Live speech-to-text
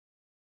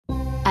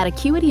At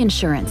Acuity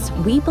Insurance,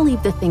 we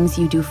believe the things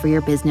you do for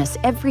your business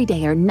every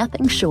day are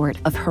nothing short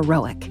of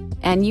heroic,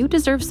 and you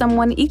deserve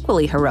someone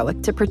equally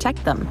heroic to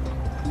protect them.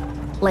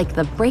 Like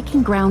the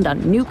breaking ground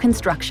on new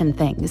construction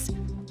things,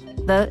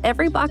 the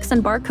every box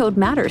and barcode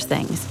matters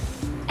things,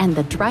 and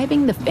the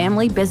driving the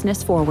family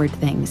business forward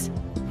things.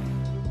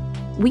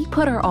 We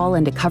put our all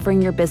into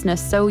covering your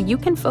business so you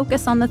can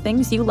focus on the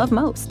things you love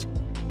most.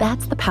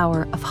 That's the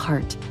power of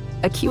heart.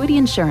 Acuity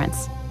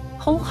Insurance,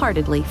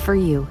 wholeheartedly for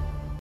you.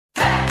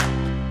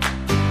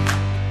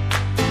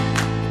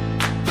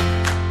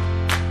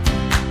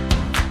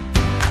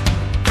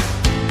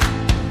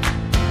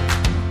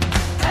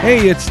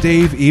 Hey, it's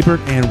Dave Ebert,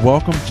 and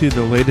welcome to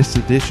the latest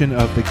edition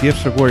of the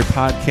Gifts of Glory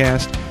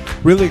podcast.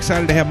 Really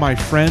excited to have my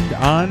friend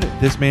on.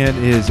 This man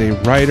is a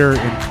writer,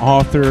 an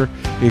author,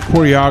 a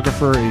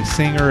choreographer, a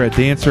singer, a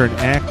dancer, an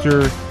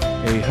actor,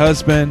 a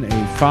husband,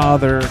 a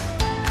father.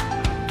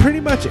 Pretty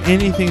much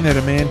anything that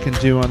a man can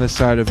do on this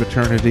side of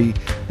eternity,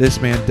 this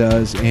man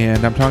does.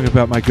 And I'm talking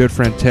about my good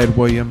friend Ted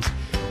Williams.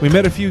 We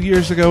met a few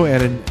years ago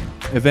at an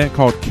event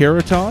called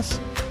Caritas.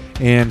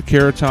 And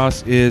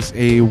Caritas is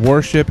a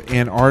worship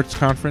and arts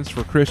conference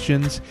for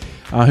Christians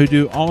who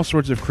do all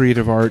sorts of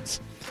creative arts.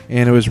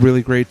 And it was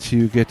really great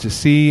to get to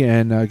see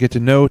and get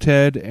to know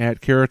Ted at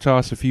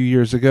Caritas a few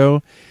years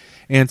ago.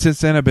 And since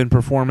then, I've been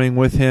performing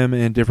with him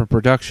in different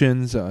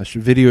productions,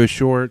 video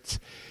shorts.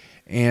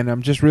 And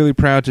I'm just really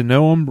proud to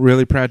know him,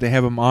 really proud to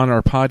have him on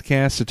our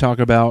podcast to talk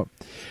about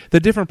the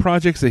different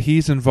projects that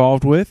he's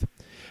involved with.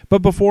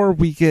 But before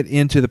we get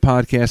into the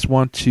podcast, I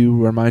want to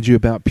remind you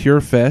about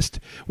PureFest,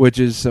 which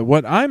is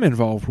what I'm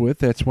involved with.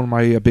 That's one of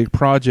my big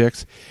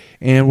projects.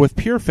 And with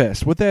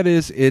PureFest, what that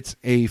is, it's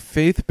a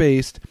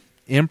faith-based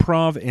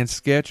improv and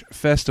sketch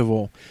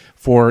festival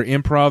for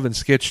improv and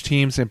sketch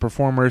teams and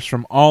performers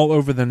from all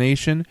over the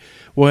nation.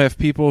 We'll have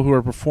people who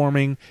are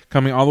performing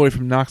coming all the way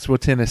from Knoxville,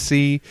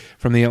 Tennessee,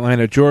 from the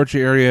Atlanta, Georgia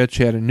area,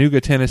 Chattanooga,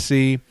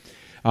 Tennessee,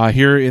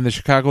 here in the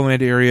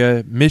Chicagoland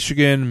area,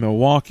 Michigan,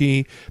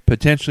 Milwaukee,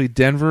 potentially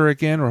Denver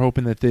again. We're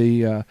hoping that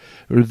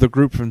the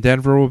group from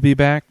Denver will be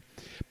back.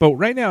 But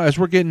right now, as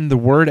we're getting the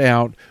word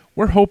out,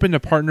 we're hoping to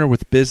partner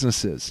with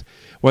businesses.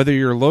 Whether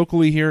you're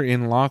locally here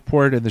in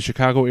Lockport in the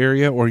Chicago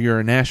area or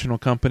you're a national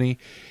company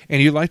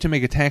and you'd like to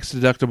make a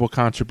tax-deductible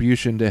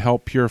contribution to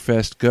help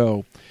PureFest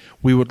go,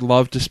 we would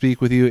love to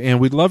speak with you, and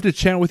we'd love to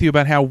chat with you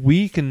about how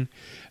we can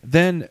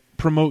then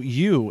promote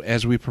you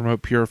as we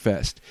promote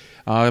PureFest.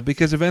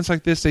 Because events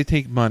like this, they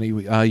take money.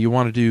 You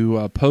want to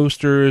do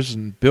posters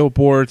and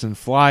billboards and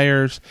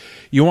flyers.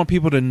 You want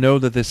people to know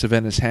that this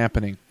event is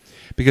happening.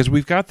 Because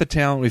we've got the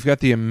talent, we've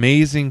got the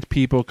amazing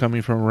people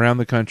coming from around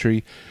the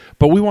country,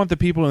 but we want the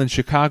people in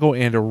Chicago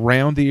and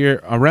around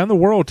the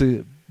world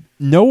to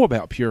know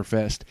about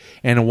PureFest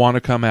and want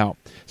to come out.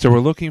 So we're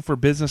looking for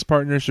business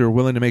partners who are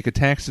willing to make a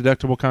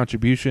tax-deductible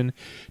contribution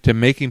to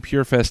making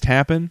PureFest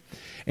happen.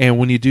 And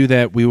when you do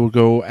that, we will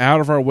go out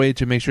of our way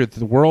to make sure that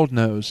the world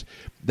knows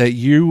that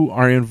you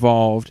are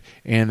involved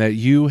and that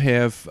you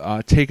have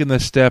taken the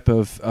step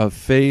of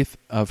faith,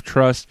 of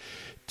trust,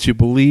 to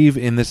believe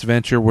in this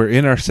venture. We're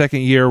in our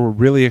second year. We're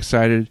really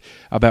excited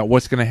about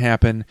what's going to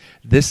happen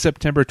this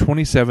September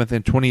 27th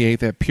and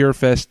 28th at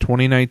PureFest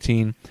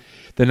 2019.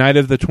 The night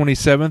of the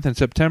 27th in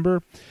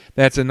September,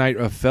 that's a night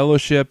of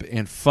fellowship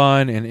and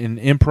fun and an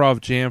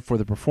improv jam for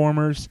the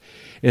performers.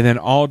 And then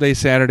all day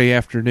Saturday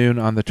afternoon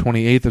on the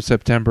 28th of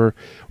September,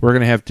 we're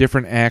going to have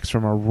different acts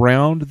from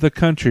around the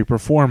country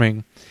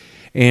performing.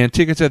 And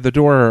tickets at the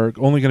door are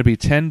only going to be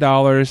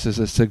 $10 as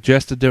a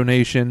suggested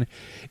donation.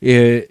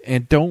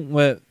 And don't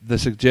let the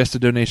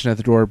suggested donation at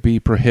the door be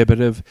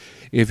prohibitive.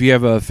 If you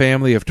have a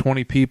family of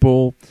 20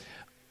 people,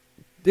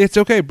 it's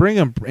okay. Bring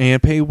them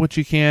and pay what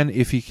you can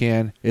if you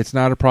can. It's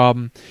not a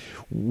problem.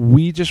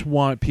 We just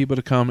want people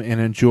to come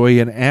and enjoy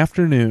an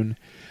afternoon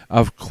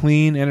of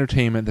clean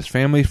entertainment that's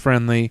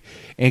family-friendly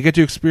and get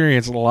to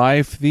experience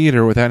live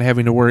theater without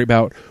having to worry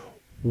about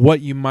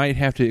what you might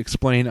have to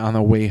explain on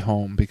the way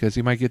home, because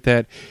you might get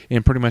that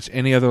in pretty much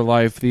any other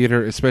live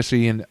theater,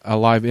 especially in a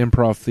live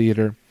improv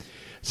theater.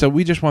 So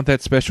we just want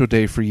that special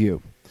day for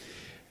you.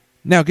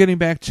 Now, getting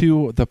back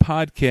to the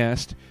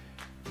podcast,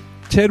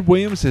 Ted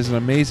Williams is an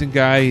amazing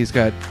guy. He's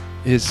got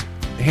his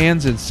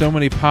hands in so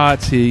many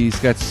pots. He's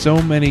got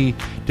so many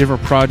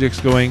different projects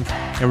going,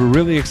 and we're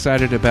really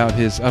excited about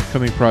his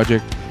upcoming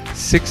project,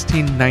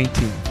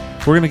 1619.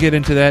 We're going to get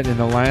into that in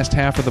the last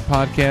half of the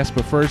podcast,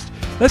 but first,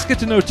 let's get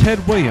to know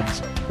Ted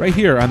Williams right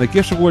here on the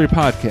Gifts of Glory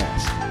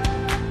podcast.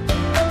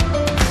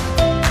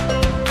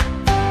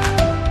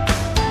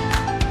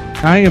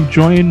 I am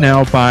joined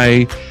now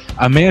by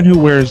a man who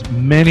wears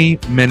many,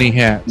 many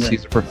hats. Yeah.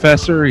 He's a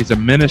professor, he's a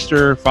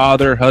minister,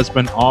 father,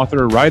 husband,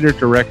 author, writer,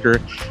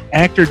 director,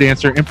 actor,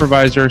 dancer,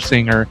 improviser,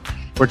 singer.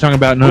 We're talking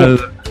about none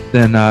other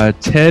than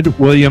Ted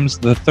Williams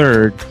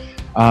III.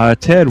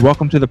 Ted,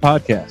 welcome to the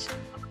podcast.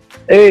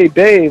 Hey,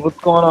 Dave, what's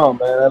going on,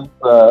 man?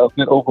 That's a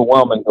bit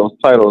overwhelming, those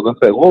titles. I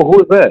said, whoa,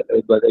 who is that?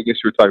 But I guess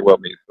you were talking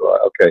about me, so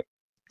okay.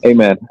 Hey,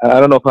 man,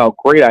 I don't know how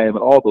great I am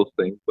at all those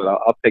things, but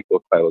I'll take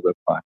those titles. That's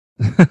fine.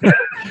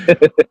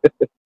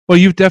 Well,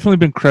 you've definitely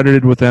been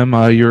credited with them.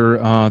 You're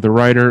the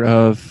writer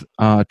of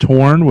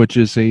Torn, which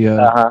is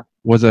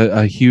was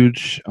a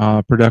huge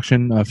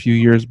production a few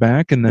years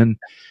back, and then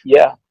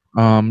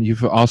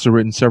you've also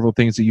written several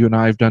things that you and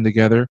I have done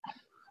together.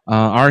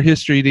 Our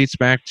history dates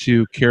back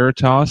to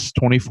Caritas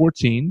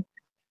 2014,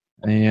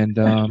 and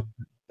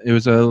it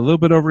was a little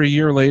bit over a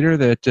year later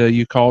that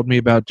you called me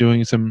about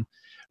doing some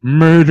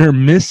murder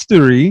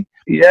mystery.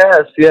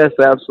 Yes,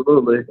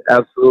 absolutely.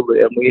 And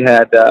we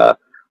had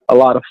a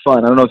lot of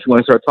fun. I don't know if you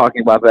want to start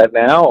talking about that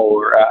now,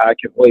 or I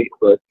can wait,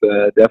 but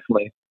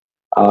definitely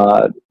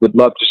would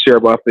love to share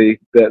about the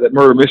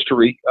murder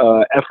mystery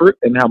effort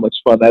and how much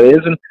fun that is,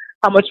 and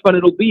how much fun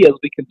it'll be as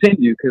we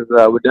continue, because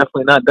we're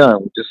definitely not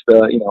done. We're just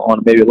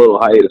on maybe a little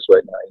hiatus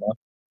right now.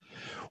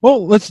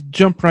 Well, let's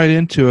jump right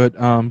into it,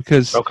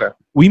 because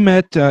we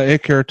met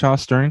at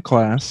Caritas during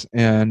class,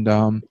 and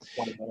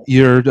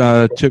you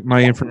took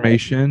my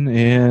information,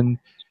 and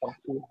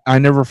I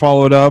never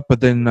followed up, but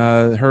then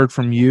heard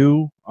from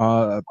you,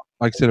 like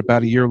I said,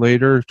 about a year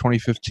later,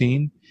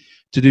 2015,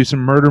 to do some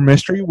murder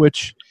mystery,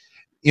 which,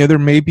 there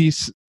may be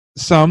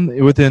some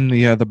within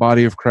the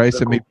body of Christ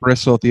that may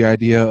bristle at the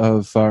idea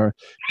of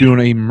doing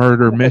a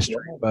murder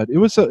mystery, but it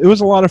was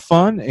a lot of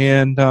fun,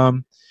 and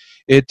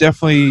it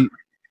definitely,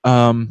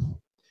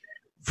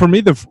 for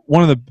me,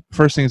 one of the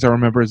first things I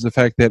remember is the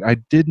fact that I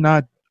did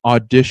not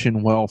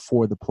audition well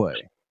for the play.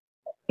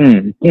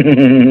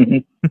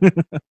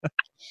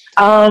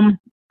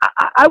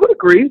 I would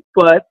agree,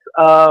 but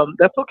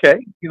that's okay.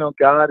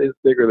 God is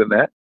bigger than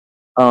that.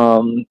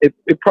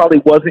 It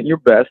probably wasn't your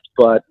best,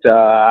 but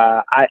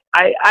I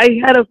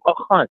had a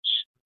hunch,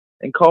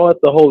 and call it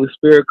the Holy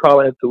Spirit, call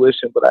it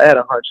intuition, but I had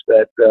a hunch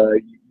that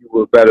you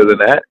were better than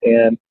that,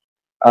 and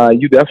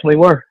you definitely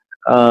were.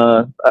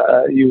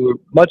 You were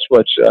much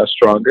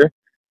stronger,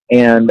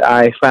 and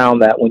I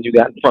found that when you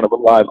got in front of a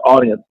live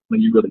audience, when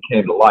you really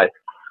came to life.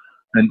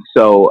 And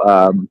so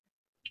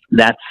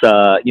that's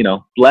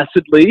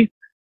blessedly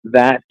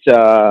that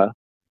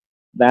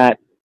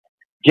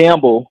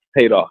gamble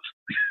paid off.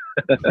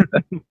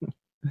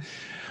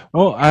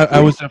 Well, I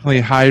was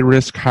definitely high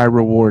risk, high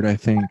reward, I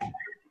think.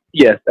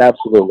 Yes,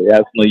 absolutely.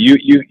 You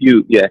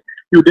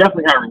were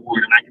definitely high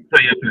reward, and I can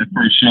tell you after the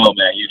first show,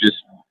 man,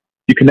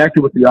 you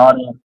connected with the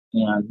audience,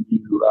 and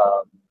you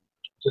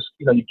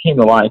you came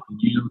to life, and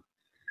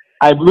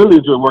I really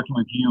enjoy working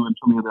with you and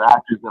some of the other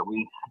actors that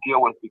we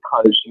deal with,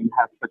 because you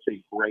have such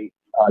a great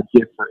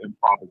gift for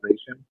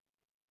improvisation,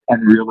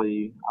 and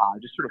really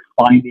just sort of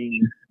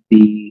finding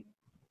the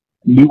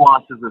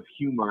nuances of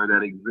humor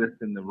that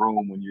exist in the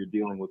room when you're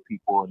dealing with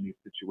people in these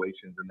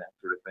situations and that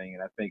sort of thing.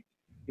 And I think,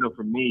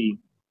 for me,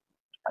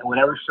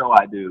 whatever show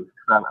I do,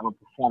 because I'm a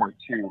performer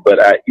too, but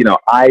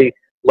I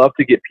love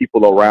to get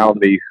people around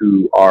me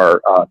who are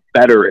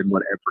better in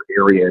whatever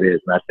area it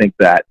is. And I think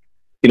that,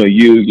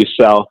 you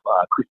yourself,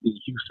 Christine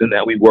Houston,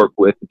 that we work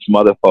with, and some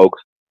other folks,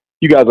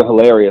 you guys are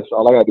hilarious.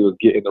 All I got to do is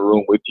get in the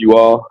room with you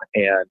all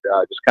and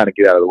just kind of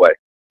get out of the way,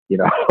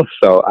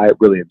 So I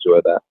really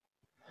enjoy that.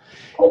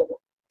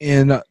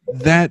 And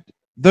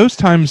those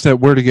times that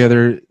we're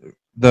together,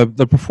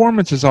 the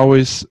performance is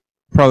always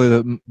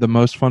probably the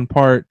most fun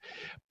part,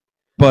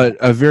 but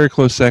a very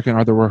close second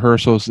are the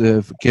rehearsals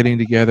of getting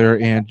together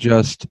and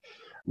just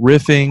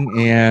riffing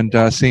and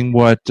seeing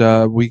what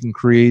we can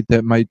create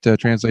that might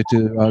translate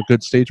to a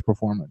good stage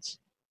performance.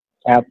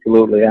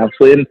 Absolutely. And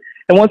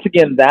once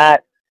again,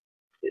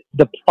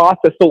 the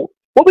process. So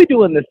what we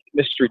do in this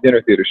Mystery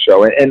Dinner Theater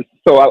show, and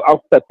so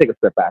I'll take a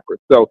step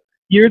backwards. So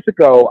years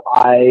ago,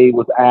 I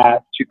was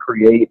asked to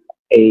create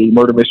a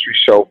murder mystery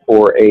show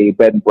for a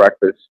bed and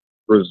breakfast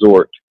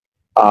resort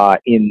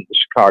in the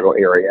Chicago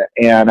area,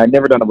 and I'd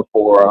never done it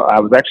before. I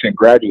was actually in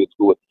graduate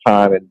school at the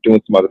time and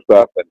doing some other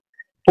stuff, and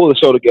pulled the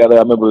show together. I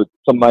remember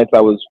some nights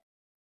I was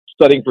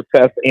studying for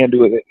tests and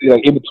doing it,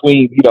 in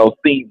between,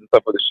 scenes and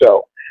stuff for the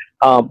show.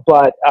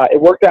 But it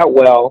worked out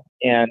well,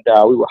 and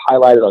we were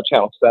highlighted on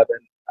Channel 7,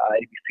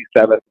 ABC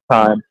 7 at the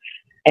time,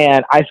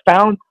 and I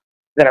found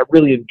that I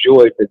really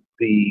enjoyed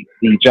the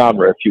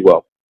genre, if you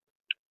will.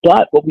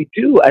 But what we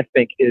do, I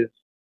think, is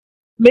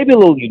maybe a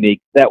little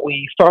unique, that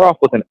we start off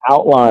with an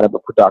outline of a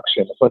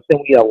production, but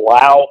then we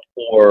allow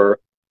for,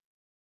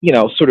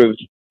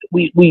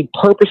 we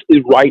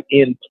purposely write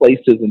in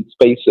places and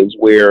spaces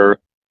where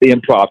the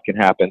improv can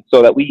happen,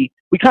 so that we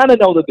kind of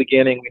know the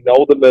beginning, we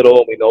know the middle,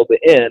 and we know the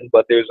end,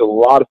 but there's a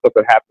lot of stuff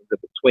that happens in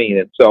between.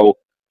 And so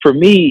for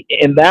me,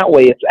 in that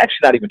way, it's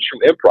actually not even true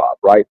improv,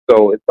 right?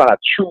 So it's not a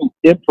true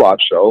improv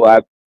show.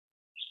 I've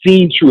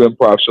seen true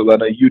improv shows. I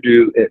know you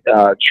do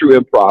true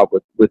improv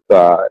with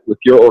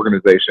your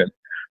organization.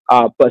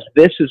 But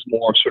this is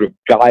more sort of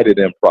guided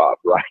improv,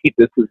 right?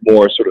 This is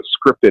more sort of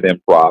scripted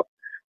improv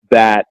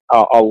that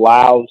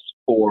allows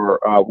for,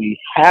 we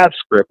have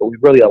script, but we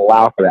really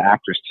allow for the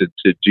actors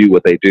to do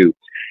what they do.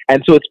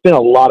 And so it's been a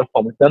lot of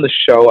fun. We've done the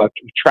show.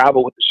 We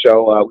travel with the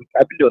show.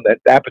 I've been doing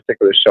that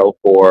particular show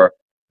for,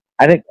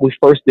 I think we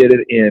first did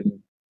it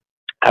in,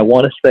 I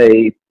want to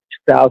say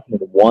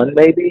 2001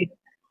 maybe.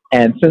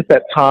 And since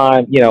that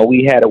time,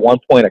 we had at one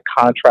point a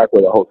contract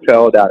with a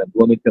hotel down in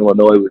Bloomington,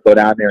 Illinois. We'd go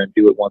down there and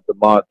do it once a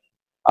month.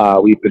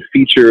 We've been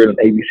featured on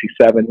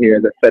ABC7 here,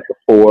 as I said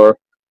before.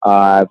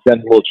 I've done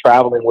a little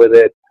traveling with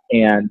it,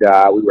 and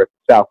we were at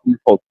the Southeast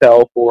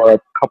Hotel for a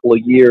couple of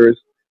years,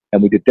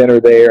 and we did dinner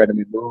there, and then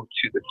we moved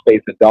to the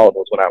space in Dalton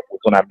was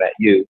when I met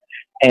you.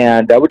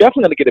 And we're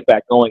definitely going to get it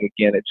back going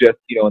again. It just,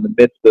 in the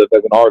midst of,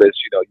 as an artist,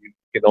 you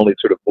can only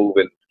sort of move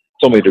in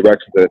so many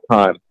directions at a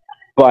time.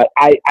 But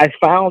I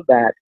found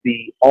that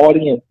the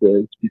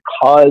audiences,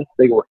 because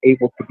they were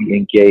able to be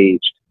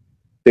engaged,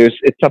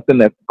 it's something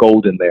that's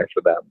golden there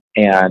for them.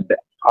 And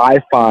I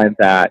find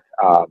that,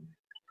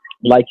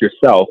 like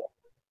yourself,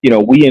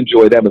 we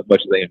enjoy them as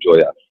much as they enjoy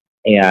us.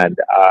 And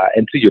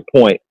to your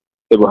point,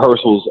 the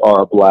rehearsals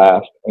are a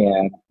blast,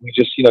 and we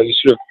just,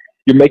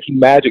 you're making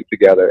magic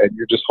together, and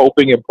you're just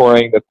hoping and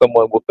praying that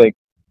someone will think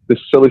the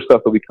silly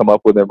stuff that we come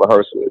up with in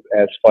rehearsal is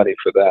as funny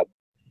for them.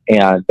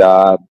 And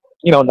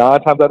 9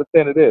 times out of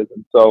 10 it is.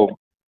 And so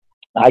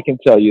I can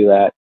tell you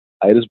that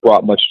it has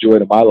brought much joy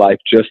to my life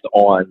just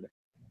on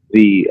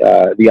the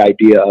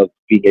idea of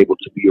being able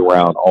to be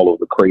around all of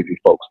the crazy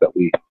folks that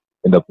we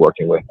end up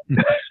working with.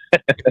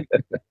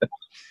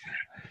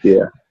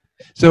 Yeah.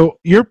 So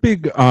your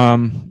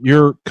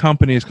your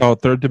company is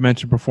called Third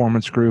Dimension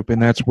Performance Group,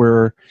 and that's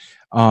where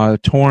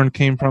Torn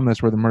came from.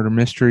 That's where the Murder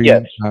Mystery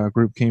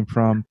group came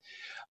from.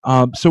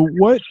 So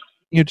what,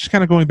 just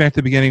kind of going back to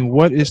the beginning,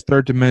 what is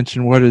Third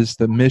Dimension? What is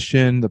the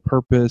mission, the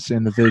purpose,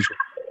 and the vision?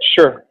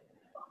 Sure.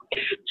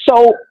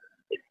 So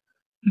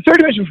the Third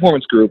Dimension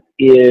Performance Group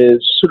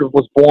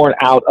was born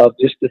out of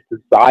just this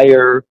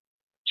desire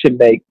to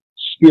make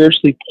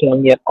spiritually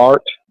poignant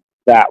art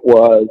that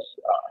was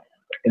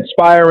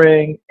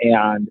inspiring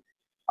and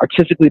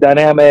artistically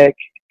dynamic,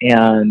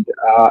 and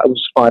it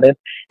was fun.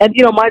 And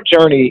my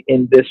journey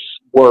in this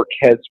work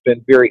has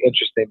been very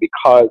interesting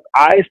because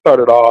I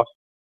started off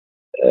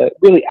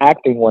really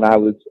acting when I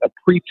was a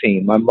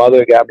preteen. My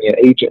mother got me an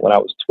agent when I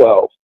was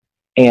 12,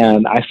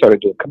 and I started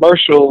doing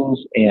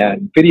commercials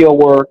and video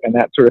work and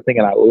that sort of thing,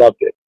 and I loved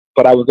it.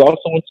 But I was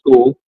also in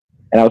school,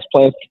 and I was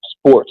playing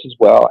sports as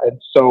well,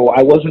 and so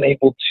I wasn't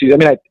able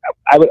to.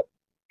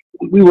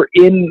 We were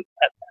in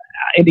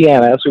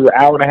Indiana, so we were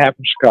an hour and a half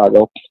from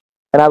Chicago,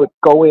 and I would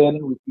go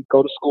we'd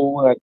go to school,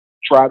 and I'd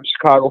drive to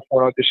Chicago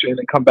for an audition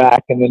and come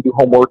back and then do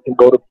homework and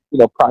go to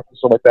practice,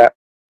 something like that.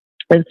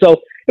 And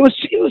so it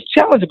was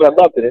challenging, but I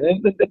loved it.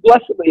 And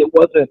blessedly, it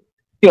wasn't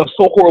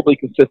so horribly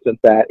consistent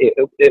that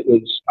it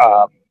was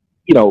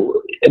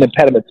an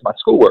impediment to my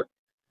schoolwork.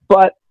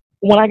 But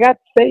when I got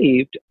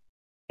saved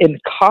in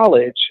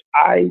college,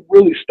 I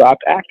really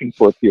stopped acting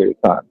for a period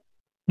of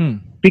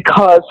time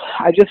because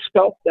I just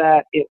felt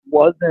that it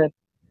wasn't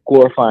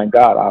glorifying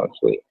God,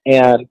 honestly.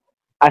 And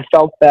I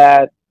felt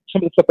that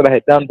some of the stuff that I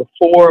had done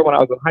before when I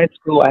was in high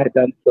school, I had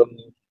done some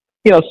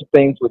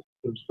things with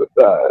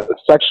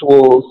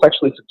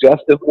sexually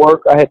suggestive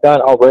work I had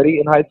done already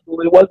in high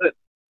school. It wasn't,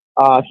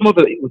 some of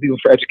it was even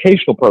for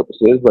educational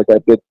purposes, like I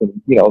did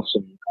some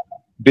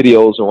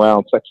videos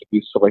around sex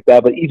abuse, stuff like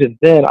that. But even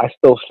then, I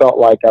still felt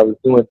like I was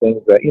doing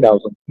things that, I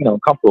was,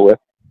 uncomfortable with.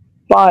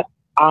 But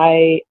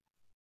I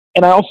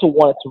also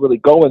wanted to really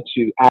go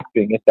into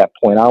acting at that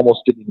point. I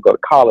almost didn't even go to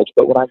college.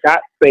 But when I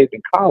got saved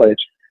in college,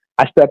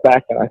 I stepped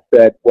back and I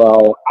said,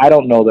 well, I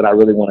don't know that I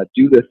really want to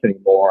do this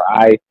anymore.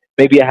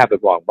 Maybe I have the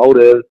wrong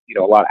motives.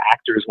 A lot of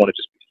actors want to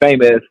just be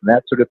famous and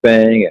that sort of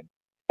thing.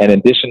 And in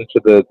addition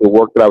to the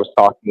work that I was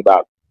talking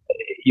about,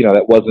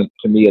 that wasn't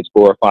to me as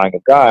glorifying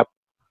of God.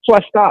 So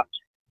I stopped.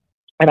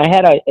 And I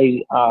had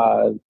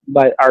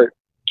our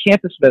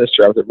campus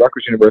minister, I was at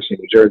Rutgers University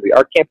in New Jersey.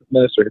 Our campus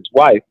minister, his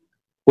wife,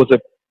 was a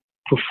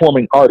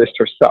performing artist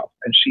herself,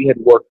 and she had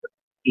worked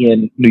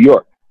in New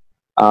York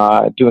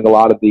doing a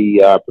lot of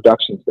the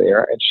productions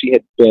there, and she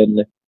had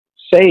been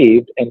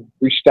saved and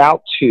reached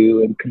out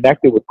to and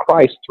connected with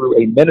Christ through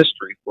a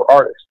ministry for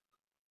artists.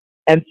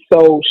 And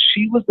so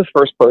she was the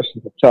first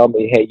person to tell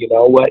me, hey, you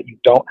know what, you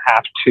don't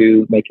have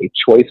to make a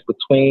choice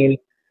between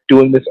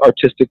doing this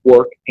artistic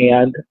work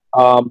and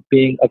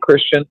being a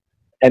Christian.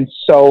 And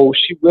so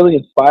she really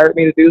inspired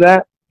me to do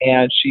that,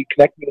 and she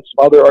connected me with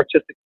some other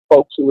artistic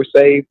folks who were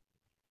saved.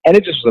 And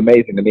it just was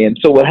amazing to me. And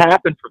so what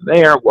happened from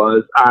there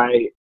was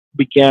I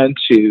began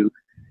to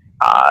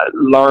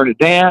learn to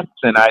dance,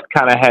 and I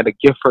kind of had a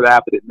gift for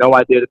that, but didn't know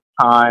I did at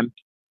the time,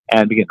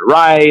 and began to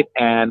write.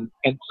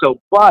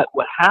 But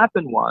what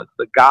happened was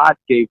that God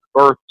gave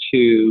birth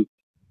to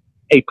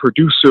a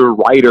producer,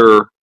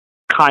 writer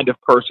kind of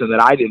person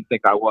that I didn't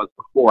think I was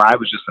before. I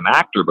was just an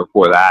actor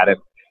before that. And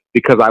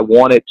because I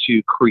wanted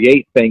to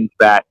create things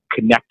that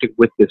connected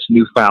with this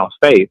newfound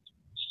faith,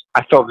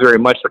 I felt very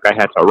much like I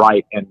had to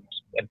write and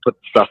put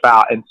stuff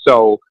out. And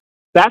so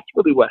that's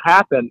really what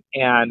happened.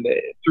 And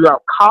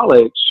throughout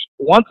college,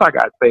 once I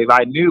got saved,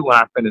 I knew when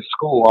I finished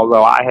school,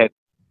 although I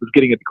was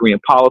getting a degree in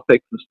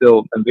politics and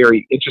still am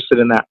very interested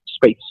in that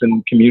space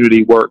and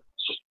community work,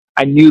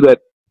 I knew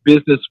that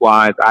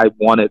business-wise, I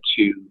wanted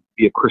to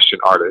be a Christian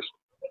artist.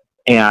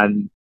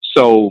 And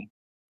so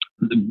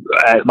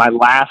at my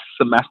last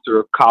semester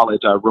of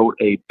college, I wrote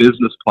a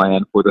business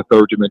plan for the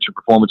Third Dimension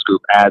Performance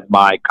Group as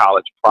my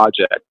college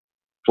project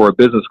for a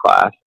business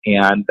class.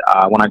 And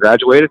when I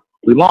graduated,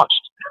 we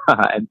launched.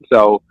 And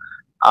so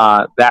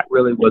that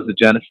really was the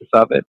genesis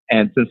of it.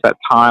 And since that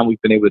time,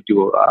 we've been able to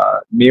do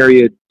a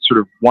myriad sort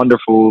of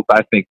wonderful,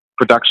 I think,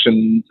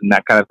 productions and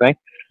that kind of thing.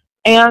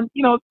 And,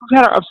 you know, we've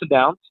had our ups and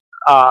downs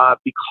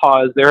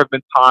because there have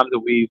been times that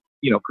we've,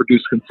 you know,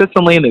 produced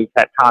consistently, and we've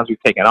had times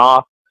we've taken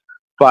off.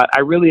 But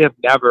I really have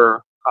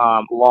never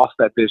lost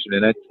that vision.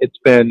 And it's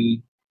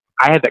been,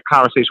 I had that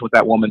conversation with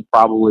that woman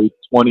probably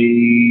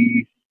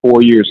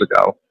 24 years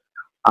ago.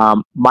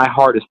 My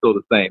heart is still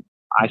the same.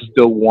 I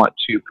still want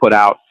to put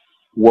out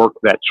work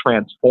that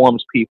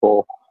transforms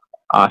people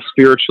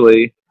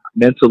spiritually,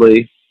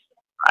 mentally,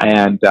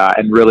 and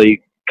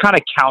really kind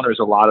of counters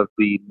a lot of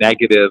the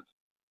negative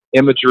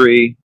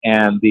imagery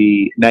and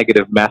the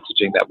negative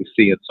messaging that we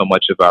see in so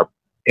much of our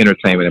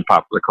entertainment and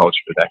popular culture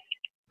today.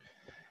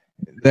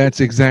 That's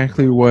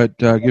exactly what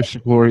Gifts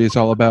of Glory is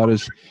all about,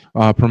 is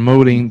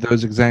promoting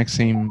those exact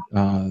same,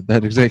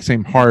 that exact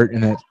same heart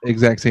and that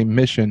exact same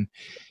mission,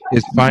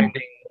 is finding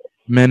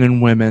men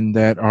and women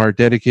that are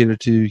dedicated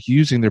to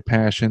using their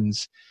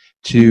passions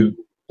to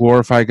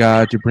glorify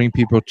God, to bring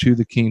people to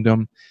the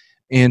kingdom,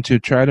 and to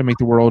try to make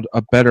the world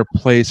a better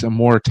place, a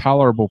more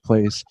tolerable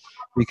place,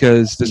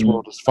 because this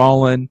world is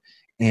fallen,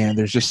 and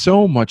there's just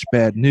so much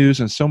bad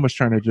news and so much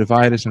trying to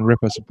divide us and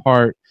rip us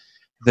apart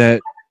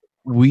that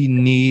we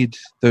need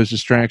those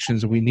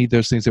distractions, and we need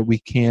those things that we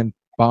can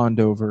bond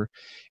over,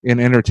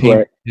 and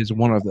entertainment is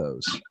one of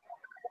those.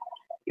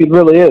 It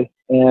really is.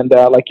 And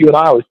like you and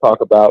I always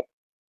talk about,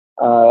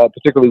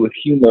 particularly with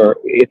humor,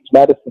 it's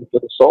medicine for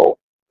the soul.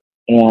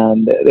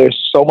 And there's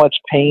so much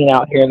pain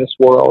out here in this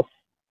world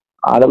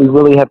that we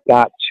really have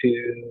got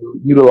to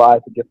utilize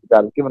the gift that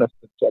God has given us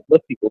to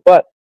uplift people.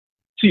 But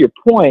to your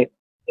point,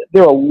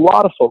 there are a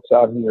lot of folks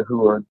out here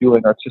who are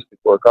doing artistic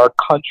work. Our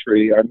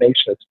country, our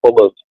nation is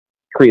full of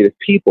creative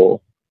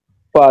people.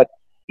 But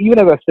even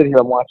as I sit here,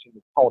 I'm watching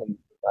the Tonys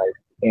tonight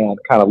and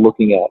kind of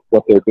looking at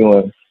what they're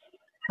doing.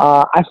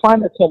 I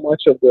find that so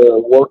much of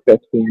the work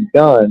that's being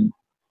done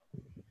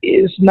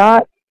is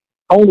not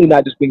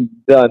just being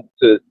done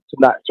to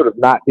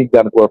not being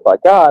done to glorify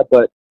God,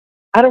 but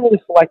I don't really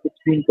feel like it's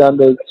being done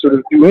to sort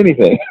of do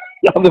anything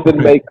other than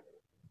make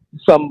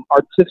some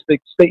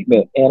artistic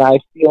statement. And I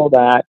feel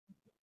that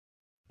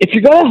if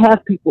you're going to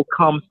have people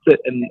come sit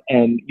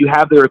and you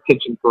have their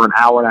attention for an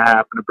hour and a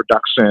half in a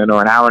production,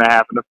 or an hour and a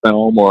half in a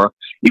film, or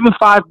even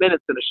 5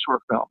 minutes in a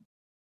short film,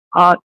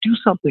 do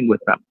something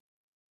with them.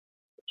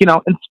 You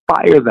know,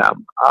 inspire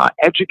them,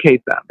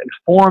 educate them,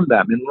 inform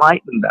them,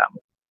 enlighten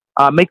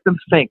them, make them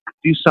think,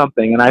 do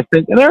something. And I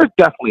think, and there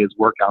definitely is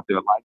work out there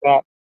like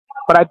that,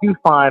 but I do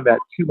find that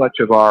too much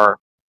of our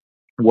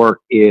work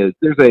is,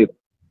 there's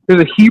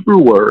a Hebrew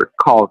word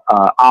called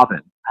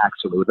avon,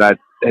 actually, that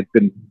I've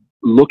been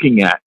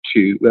looking at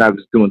when I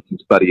was doing some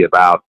study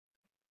about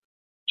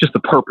just the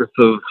purpose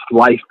of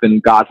life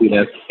and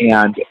godliness.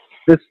 And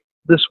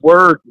this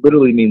word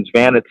literally means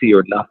vanity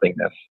or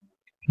nothingness.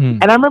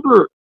 And I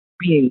remember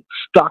being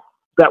stuck,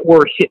 that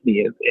word hit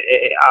me. And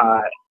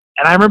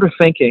I remember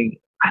thinking,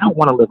 I don't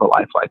want to live a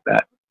life like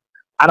that.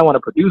 I don't want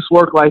to produce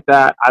work like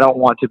that. I don't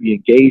want to be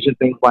engaged in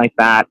things like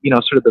that. You know,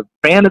 sort of the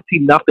vanity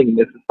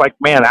nothingness. It's like,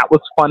 man, that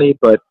was funny,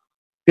 but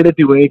did it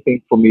do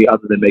anything for me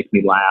other than make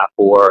me laugh?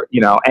 Or,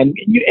 you know, and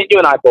you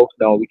and I both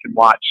know we can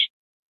watch,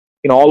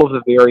 you know, all of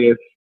the various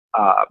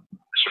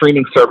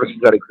streaming services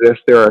that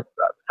exist. There are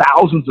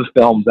thousands of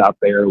films out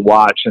there to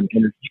watch, and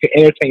you can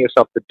entertain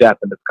yourself to death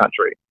in this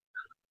country.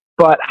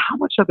 But how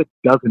much of it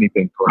does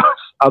anything for us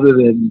other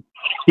than,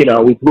 you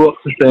know, we blew up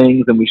some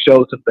things and we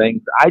showed some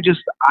things?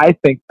 I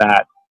think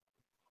that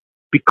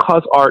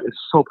because art is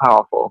so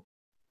powerful,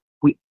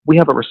 we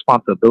have a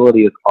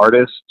responsibility as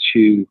artists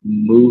to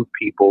move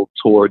people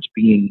towards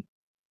being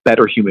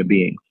better human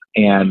beings.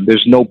 And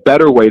there's no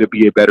better way to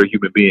be a better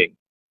human being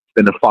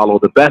than to follow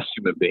the best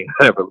human being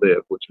that ever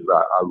lived, which is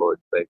our Lord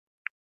and Savior.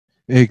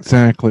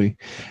 Exactly.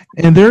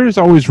 And there is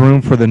always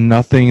room for the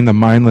nothing, the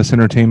mindless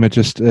entertainment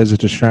just as a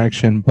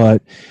distraction.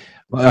 But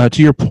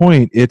to your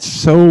point, it's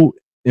so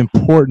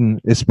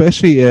important,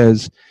 especially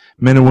as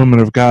men and women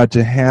of God,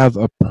 to have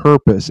a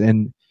purpose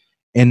and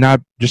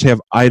not just have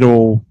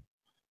idle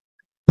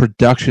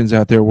productions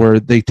out there where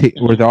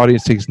where the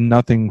audience takes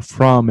nothing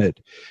from it.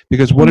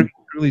 Because what have you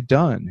really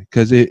done?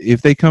 Because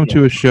if they come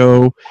to a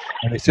show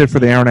and they sit for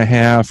the hour and a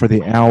half or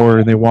the hour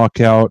and they walk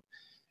out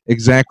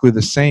exactly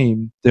the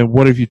same, then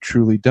what have you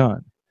truly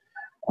done?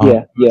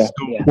 It's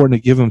so important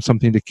to give them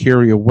something to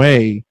carry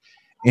away,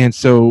 and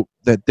so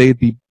that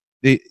they'd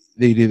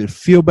either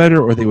feel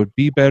better or they would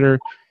be better.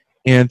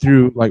 And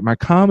through like my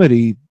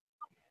comedy,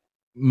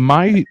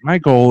 my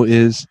goal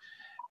is,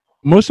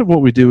 most of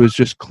what we do is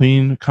just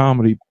clean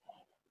comedy,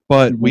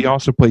 but we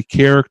also play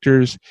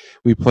characters,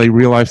 we play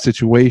real life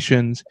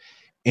situations,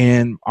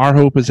 and our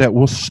hope is that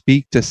we'll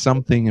speak to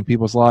something in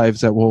people's lives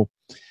that will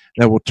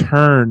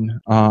turn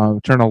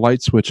a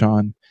light switch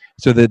on,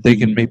 so that they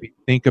can maybe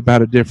think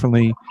about it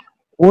differently,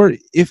 or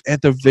if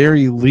at the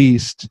very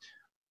least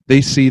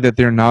they see that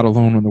they're not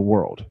alone in the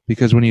world.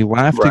 Because when you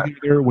laugh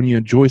together, when you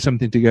enjoy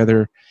something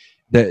together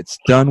that's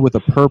done with a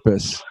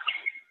purpose,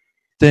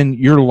 then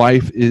your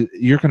life is,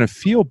 you're going to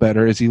feel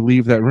better as you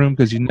leave that room,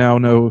 because you now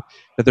know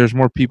that there's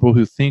more people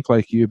who think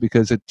like you,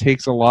 because it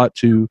takes a lot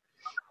to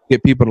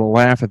get people to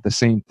laugh at the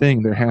same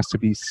thing. There has to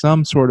be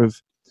some sort of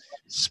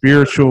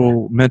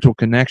spiritual, mental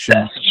connection.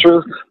 That's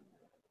true.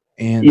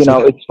 And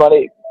it's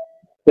funny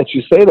that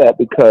you say that,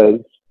 because,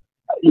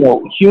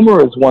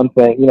 humor is one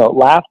thing.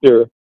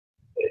 Laughter,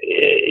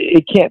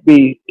 it can't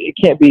be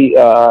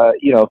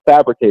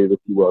fabricated, if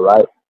you will,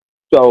 right?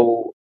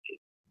 So,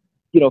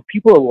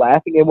 people are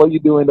laughing at what you're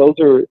doing. Those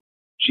are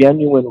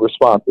genuine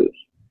responses.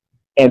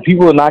 And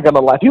people are not going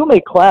to laugh. People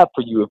may clap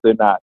for you if they're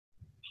not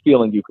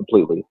feeling you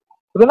completely,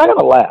 but they're not going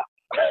to laugh,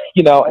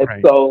 And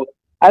right. So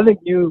I think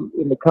you,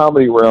 in the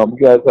comedy realm,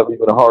 you guys have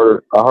even a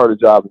harder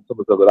job than some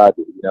of the stuff that I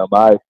do.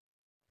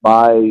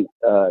 My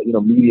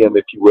medium,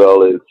 if you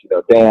will, is,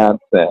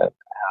 dance and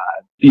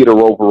theater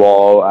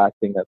overall,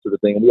 acting, that sort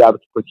of thing. And we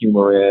obviously put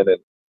humor in,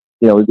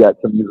 and, we've got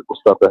some musical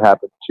stuff that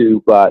happens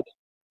too, but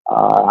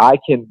I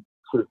can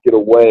sort of get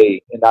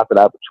away, and not that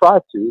I would try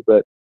to,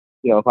 but,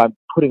 if I'm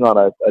putting on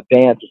a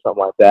dance or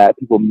something like that,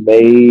 people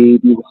may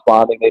be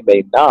responding, they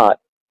may not.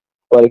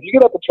 But if you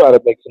get up and try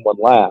to make someone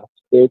laugh,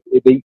 you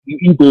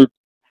either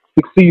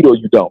succeed or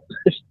you don't.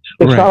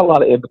 There's not a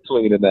lot of in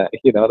between in that,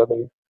 you know what I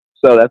mean?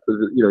 So that's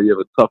you have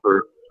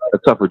a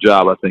tougher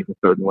job, I think, in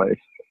certain ways.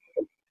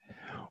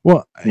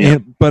 Well,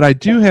 but I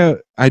do have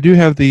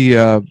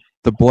the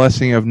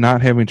blessing of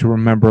not having to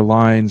remember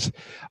lines.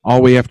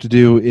 All we have to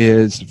do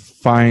is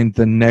find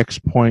the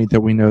next point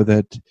that we know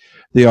that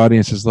the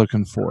audience is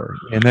looking for,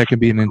 and that can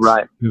be an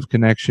intuitive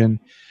connection.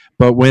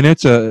 But when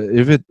it's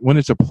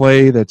a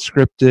play that's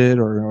scripted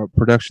or a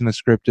production that's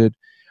scripted,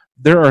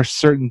 there are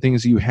certain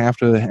things you have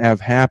to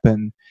have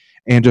happen,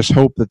 and just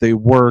hope that they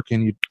work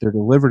and they're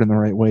delivered in the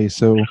right way.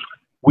 So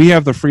we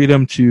have the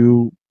freedom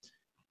to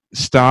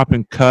stop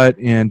and cut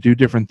and do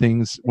different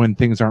things when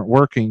things aren't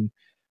working.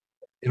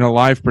 In a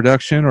live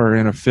production or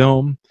in a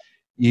film,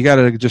 you got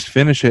to just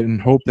finish it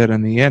and hope that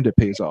in the end it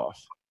pays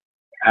off.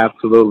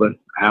 Absolutely.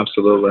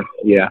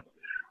 Yeah.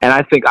 And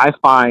I think I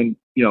find,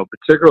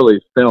 particularly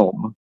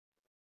film,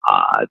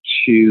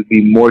 to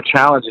be more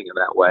challenging in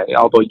that way.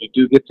 Although you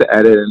do get to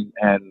edit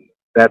and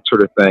that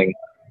sort of thing.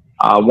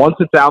 Once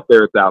it's out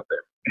there, it's out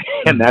there.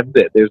 And that's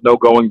it. There's no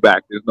going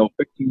back. There's no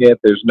fixing it.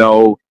 There's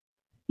no,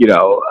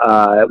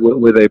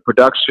 with a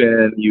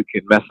production, you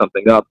can mess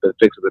something up and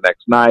fix it the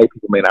next night.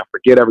 People may not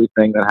forget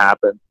everything that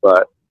happened,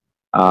 but,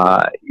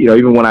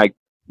 even when I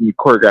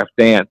choreograph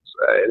dance,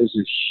 there's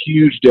a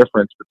huge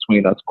difference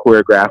between us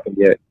choreographing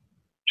it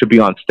to be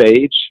on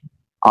stage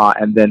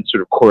and then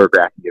sort of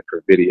choreographing it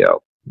for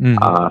video.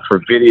 Mm-hmm.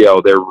 For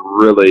video, they're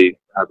really,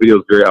 video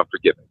is very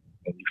unforgiving,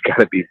 and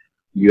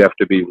you have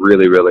to be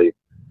really, really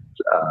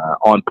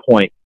on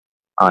point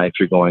if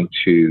you're going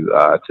to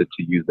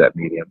use that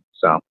medium.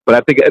 So, but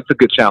I think it's a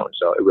good challenge,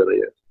 though. It really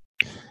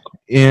is.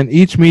 And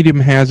each medium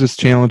has its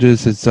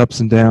challenges, its ups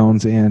and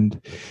downs, and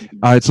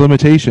its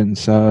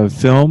limitations.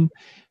 Film,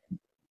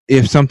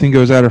 if something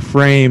goes out of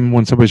frame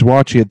when somebody's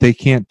watching it, they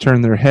can't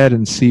turn their head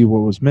and see what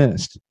was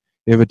missed.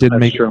 If it didn't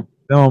make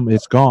film,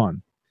 it's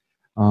gone.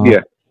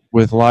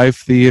 With live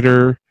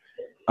theater,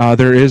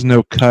 there is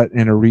no cut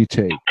and a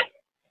retake.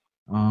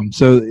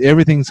 So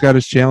everything's got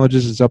its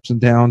challenges, its ups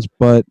and downs,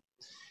 but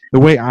the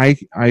way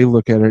I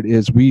look at it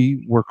is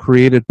we were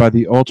created by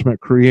the ultimate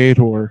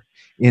creator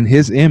in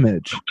his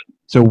image.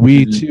 So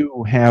we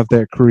too have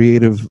that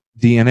creative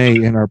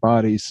DNA in our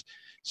bodies.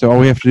 So all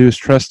we have to do is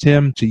trust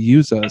him to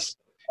use us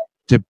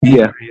to be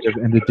creative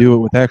and to do it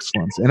with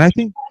excellence. And I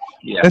think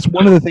that's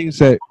one of the things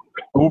that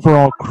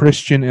overall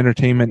Christian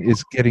entertainment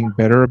is getting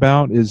better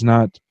about, is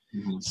not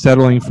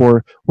settling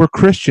for, we're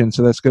Christian,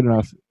 so that's good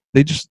enough.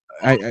 They just,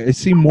 I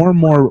see more and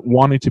more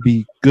wanting to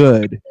be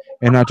good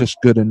and not just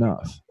good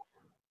enough.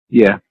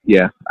 Yeah.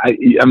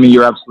 I mean,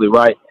 you're absolutely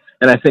right.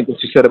 And I think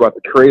what you said about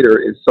the creator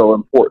is so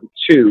important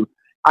too.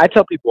 I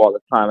tell people all the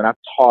time, and I've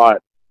taught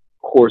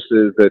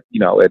courses at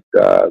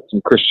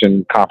some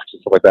Christian conferences,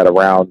 stuff like that,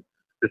 around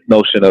this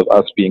notion of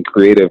us being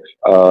creative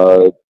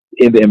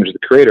in the image of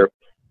the creator.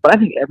 But I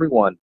think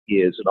everyone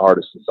is an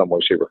artist in some way,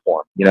 shape, or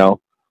form.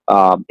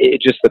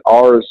 It's just that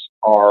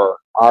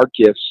our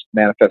gifts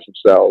manifest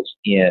themselves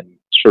in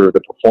sort of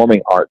the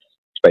performing arts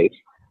space.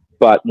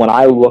 But when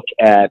I look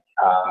at,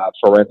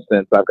 for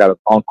instance, I've got an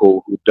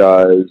uncle who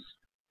does,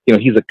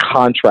 he's a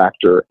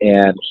contractor,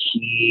 and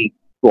he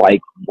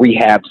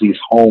rehabs these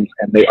homes,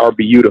 and they are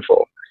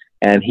beautiful.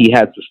 And he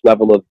has this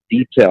level of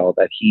detail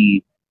that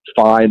he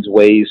finds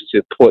ways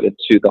to put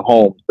into the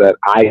homes that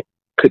I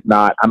could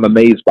not. I'm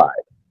amazed by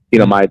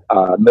it. My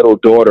middle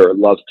daughter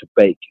loves to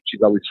bake.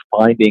 She's always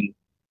finding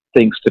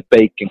things to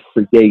bake and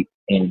create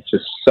and to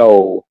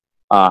sew.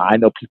 I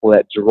know people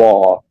that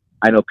draw.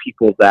 I know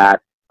people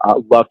that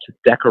love to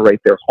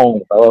decorate their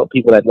homes. I know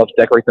people that love to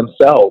decorate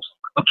themselves.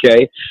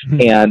 Okay.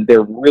 And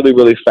they're really,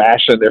 really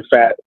fashion.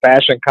 They're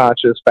fashion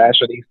conscious,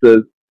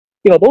 fashionistas.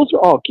 those are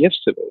all gifts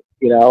to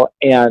me,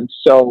 and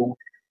so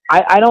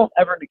I don't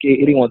ever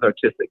negate anyone's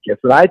artistic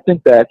gifts. And I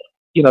think that,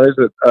 there's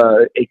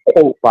a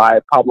quote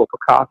by Pablo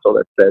Picasso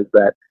that says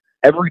that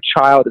every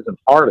child is an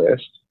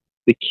artist.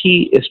 The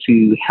key is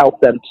to help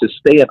them to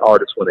stay an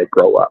artist when they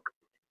grow up.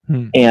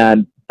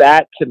 And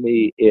that, to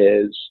me,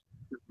 is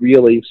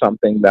really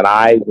something that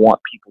I want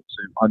people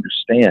to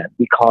understand,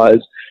 because,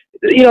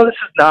 this is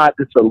not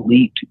this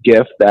elite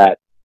gift that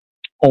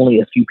only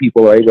a few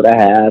people are able to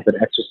have and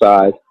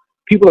exercise.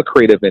 People are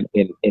creative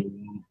in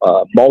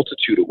a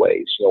multitude of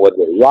ways, whether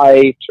they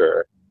write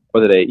or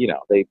whether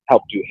they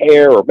help do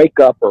hair or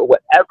makeup or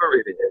whatever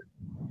it is.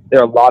 There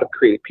are a lot of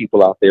creative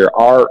people out there.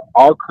 Our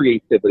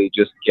creativity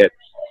just gets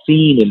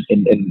seen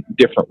in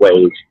different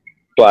ways.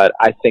 But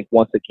I think,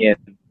 once again,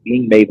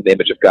 being made in the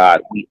image of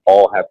God, we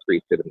all have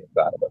creativity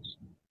inside of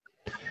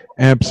us.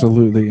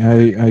 Absolutely.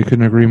 I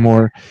couldn't agree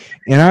more.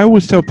 And I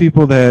always tell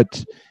people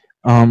that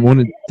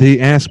when they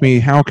ask me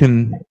how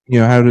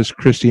does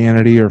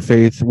Christianity or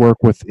faith work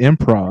with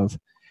improv,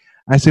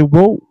 I say,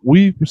 well,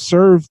 we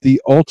serve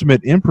the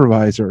ultimate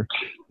improviser.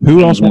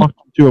 Who else walked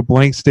into a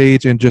blank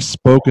stage and just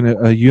spoke in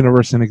a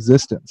universe in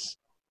existence?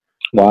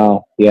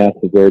 Wow. Yeah, that's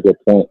a very good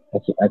point.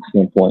 That's an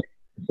excellent point.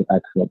 It's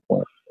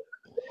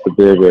a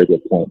very, very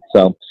good point.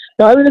 So,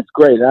 no, I mean, it's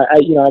great. I'm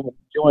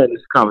enjoying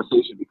this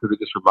conversation because it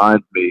just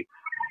reminds me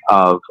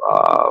of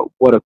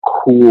what a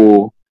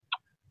cool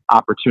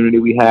opportunity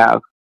we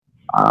have,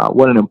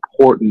 what an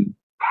important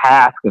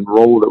task and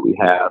role that we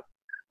have.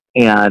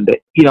 And,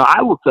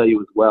 I will tell you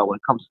as well, when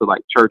it comes to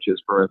like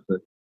churches, for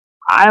instance,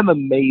 I am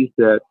amazed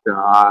at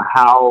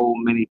how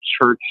many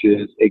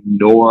churches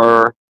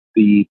ignore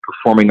the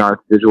performing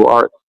arts, visual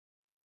arts,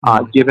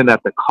 given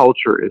that the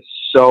culture is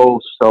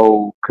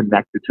so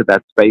connected to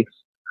that space.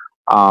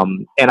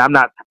 And I'm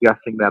not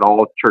suggesting that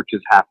all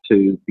churches have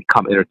to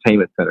become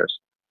entertainment centers,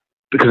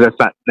 because that's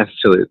not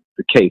necessarily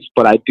the case.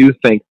 But I do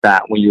think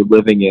that when you're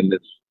living in this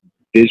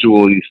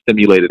visually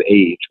stimulated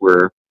age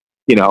where,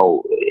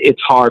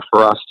 it's hard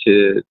for us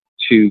to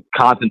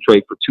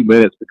concentrate for 2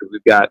 minutes because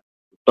we've got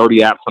 30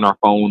 apps on our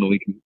phone and we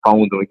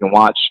can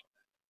watch,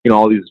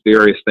 all these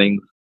various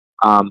things.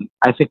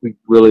 I think we've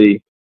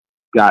really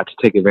got to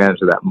take advantage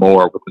of that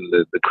more within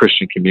the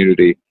Christian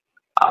community.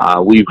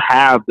 We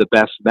have the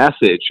best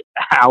message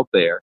out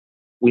there.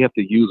 We have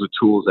to use the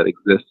tools that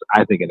exist,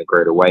 I think, in a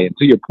greater way. And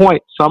to your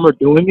point, some are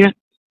doing it,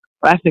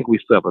 but I think we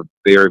still have a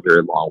very,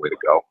 very long way to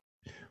go.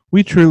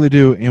 We truly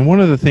do. And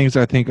one of the things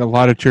I think a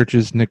lot of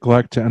churches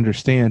neglect to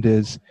understand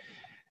is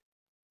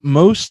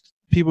most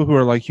people who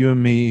are like you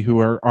and me, who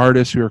are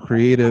artists, who are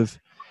creative,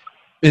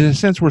 in a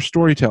sense, we're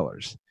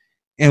storytellers.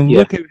 And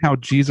look at how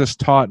Jesus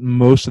taught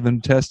most of the New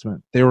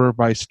Testament. They were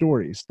by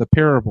stories, the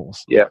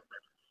parables. Yeah.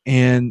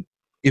 And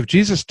if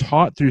Jesus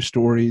taught through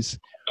stories,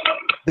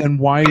 then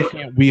why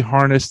can't we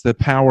harness the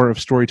power of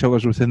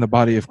storytellers within the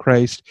body of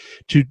Christ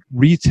to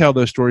retell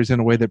those stories in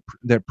a way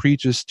that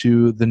preaches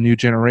to the new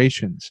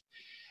generations?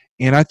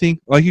 And I think,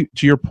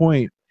 to your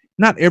point,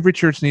 not every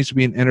church needs to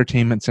be an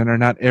entertainment center.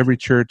 Not every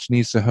church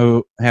needs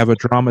to have a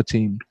drama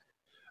team.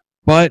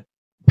 But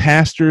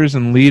pastors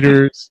and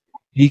leaders,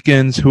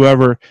 deacons,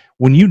 whoever,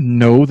 when you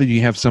know that you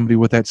have somebody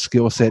with that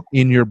skill set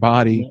in your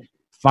body,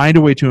 find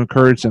a way to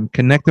encourage them,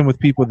 connect them with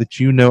people that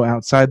you know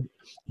outside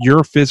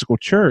your physical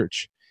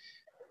church,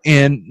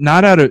 and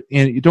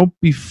you don't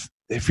be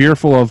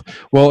fearful of,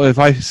 well, if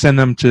I send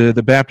them to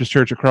the Baptist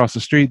church across the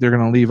street, they're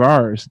going to leave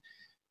ours.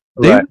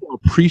 They will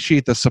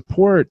appreciate the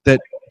support that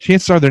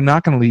chances are they're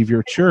not going to leave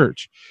your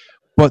church,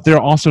 but they'll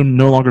also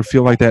no longer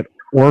feel like that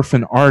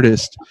orphan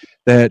artist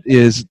that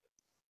is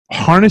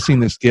harnessing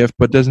this gift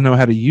but doesn't know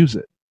how to use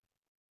it.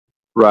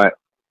 Right.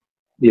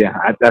 Yeah,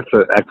 that's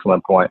an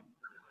excellent point.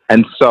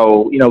 And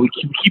so, we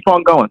keep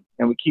on going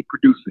and we keep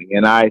producing.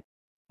 And I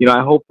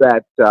hope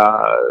that,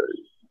 and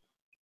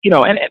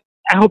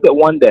I hope that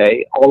one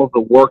day all of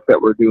the work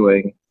that we're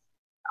doing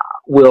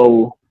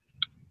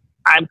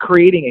I'm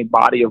creating a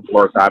body of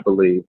work, I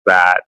believe,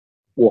 that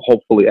will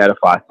hopefully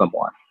edify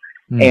someone.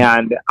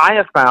 And I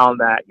have found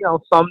that,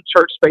 some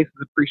church spaces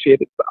appreciate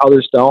it, but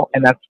others don't,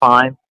 and that's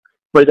fine.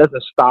 But it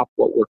doesn't stop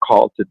what we're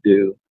called to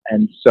do.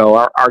 And so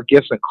our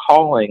gifts and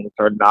callings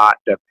are not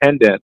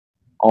dependent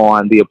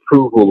on the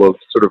approval of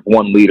sort of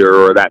one leader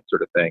or that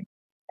sort of thing.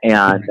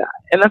 And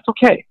that's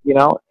okay.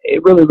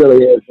 It really,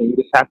 really is. And you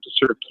just have to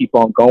sort of keep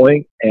on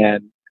going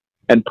and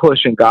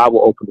push, and God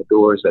will open the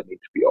doors that need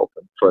to be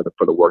open for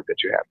the work that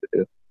you have to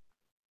do.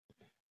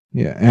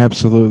 Yeah,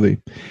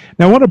 absolutely.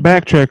 Now, I want to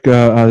backtrack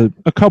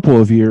a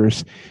couple of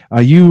years.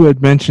 You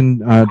had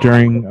mentioned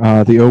during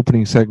the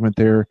opening segment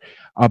there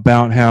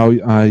about how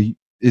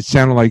it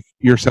sounded like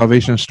your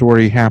salvation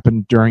story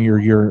happened during your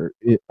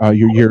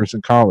years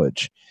in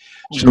college.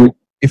 So,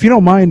 if you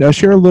don't mind,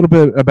 share a little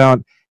bit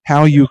about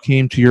how you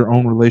came to your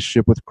own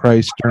relationship with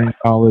Christ during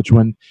college,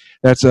 when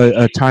that's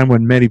a time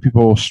when many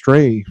people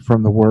stray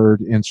from the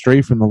Word and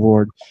stray from the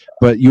Lord,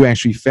 but you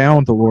actually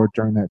found the Lord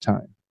during that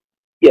time.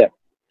 Yeah.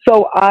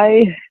 So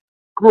I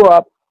grew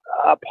up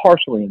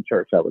partially in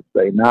church, I would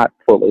say, not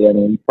fully. I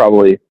mean,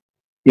 probably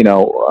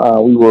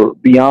we were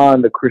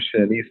beyond the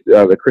Christian and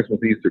Easter, the Christmas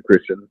and Easter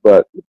Christians,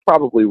 but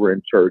probably were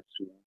in church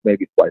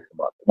maybe twice a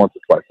month, once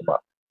or twice a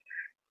month.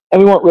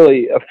 And we weren't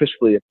really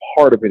officially a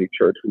part of any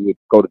church. We would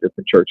go to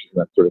different churches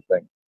and that sort of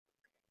thing.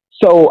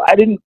 So I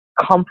didn't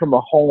come from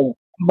a home.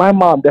 My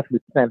mom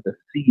definitely planted the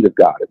seed of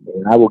God in me,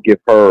 and I will give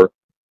her,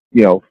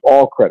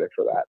 all credit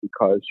for that,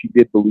 because she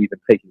did believe in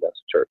taking us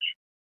to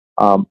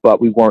church.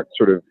 But we weren't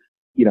sort of,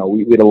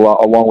 we had a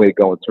long way to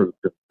go in sort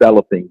of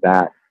developing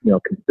that,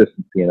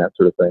 consistency and that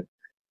sort of thing.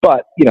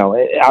 But,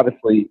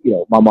 obviously,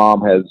 my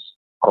mom has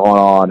gone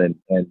on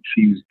and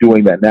she's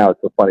doing that now.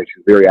 It's so funny.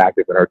 She's very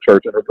active in her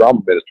church and her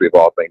drama ministry of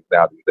all things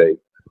now these days.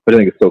 But I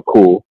think it's so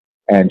cool.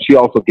 And she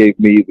also gave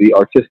me the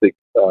artistic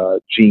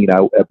gene,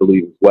 I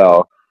believe, as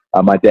well.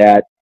 My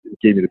dad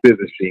gave me the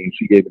business gene.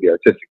 She gave me the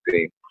artistic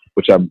gene,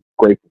 which I'm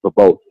grateful for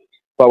both.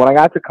 But when I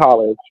got to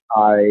college,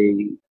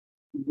 I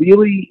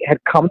really had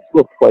come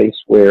to a place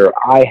where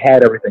I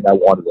had everything I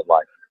wanted in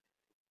life.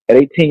 At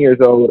 18 years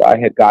old, I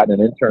had gotten an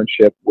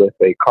internship with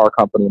a car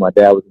company. My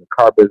dad was in the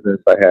car business.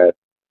 I had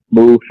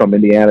moved from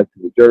Indiana to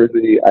New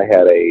Jersey. I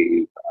had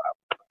a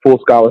full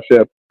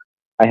scholarship.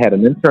 I had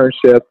an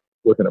internship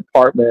with an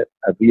apartment,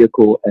 a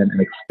vehicle, and an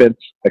expense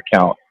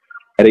account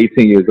at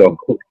 18 years old.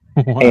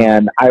 Wow.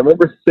 And I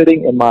remember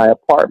sitting in my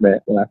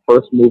apartment when I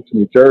first moved to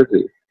New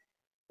Jersey,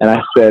 and I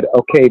said,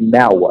 okay,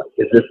 now what?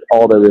 Is this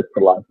all there is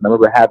to life? And I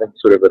remember having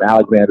sort of an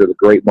Alexander the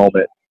Great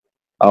moment,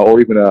 or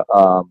even a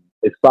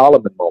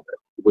Solomon moment,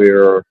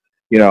 where,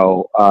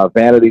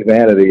 vanity,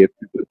 vanity,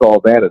 it's all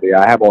vanity.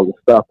 I have all this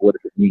stuff. What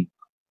does it mean?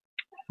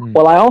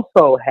 Well, I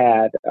also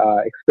had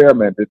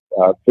experimented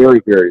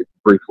very, very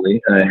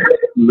briefly,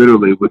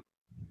 literally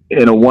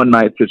in a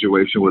one-night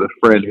situation with a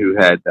friend who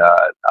had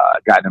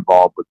gotten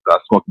involved with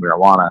smoking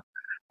marijuana,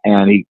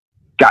 and he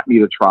got me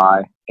to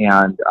try,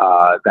 and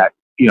that,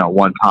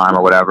 one time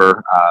or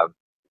whatever,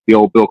 the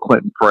old Bill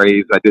Clinton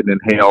phrase, I didn't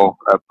inhale,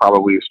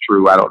 probably is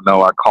true. I don't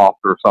know. I coughed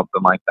or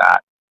something like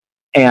that.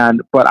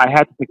 But I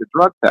had to take a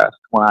drug test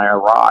when I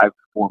arrived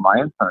for my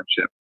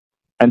internship.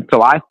 And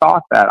so I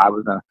thought that I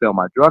was going to fail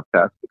my drug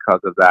test because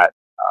of that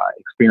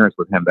experience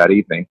with him that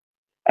evening.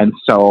 And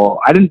so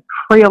I didn't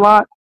pray a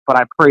lot, but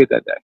I prayed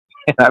that day.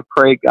 And I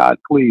prayed, God,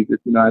 please,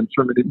 I'm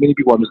sure many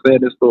people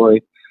understand this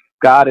story.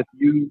 God, if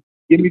you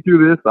get me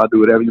through this, I'll do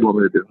whatever you want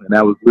me to do. And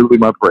that was literally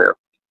my prayer.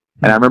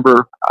 And I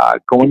remember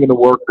going into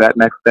work that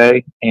next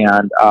day,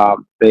 and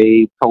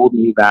they told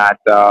me that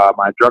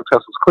my drug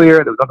test was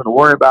clear. There was nothing to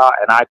worry about.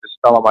 And I just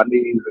fell on my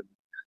knees and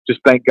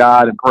just thanked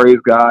God and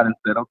praised God and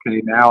said,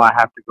 okay, now I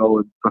have to go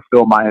and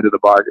fulfill my end of the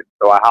bargain.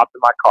 So I hopped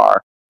in my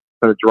car,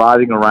 started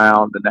driving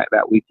around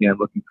that weekend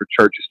looking for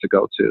churches to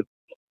go to.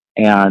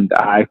 And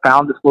I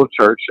found this little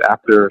church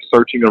after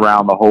searching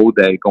around the whole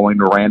day, going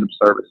to random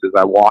services.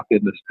 I walked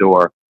in this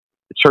door.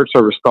 The church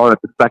service started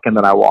the second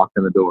that I walked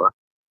in the door.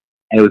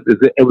 And it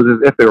was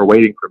as if they were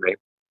waiting for me.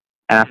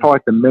 And I felt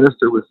like the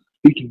minister was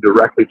speaking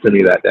directly to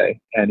me that day.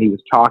 And he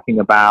was talking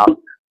about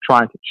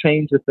trying to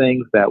change the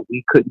things that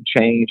we couldn't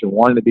change and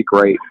wanting to be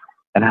great,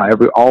 and how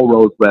all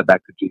roads led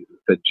back to Jesus,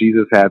 that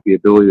Jesus had the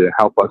ability to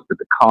help us to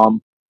become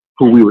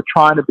who we were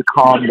trying to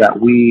become, that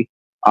we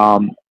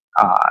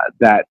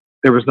that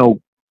there was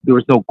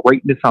no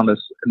greatness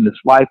in this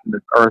life, in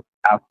this earth,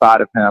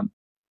 outside of him.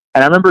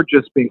 And I remember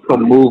just being so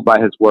moved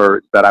by his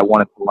words that I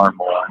wanted to learn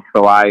more.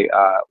 So I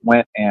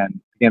went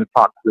and began to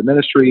talk to the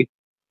ministry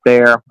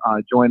there,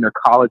 joined their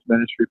college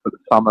ministry for the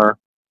summer,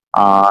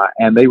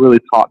 and they really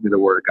taught me the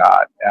Word of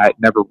God. I had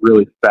never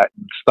really sat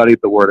and studied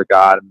the Word of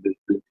God. And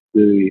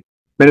the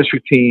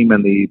ministry team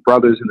and the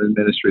brothers in the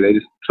ministry, they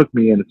just took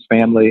me in as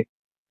family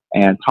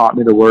and taught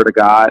me the Word of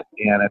God.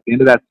 And at the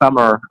end of that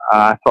summer,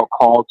 I felt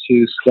called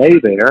to stay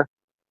there.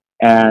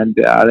 And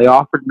they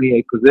offered me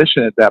a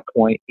position at that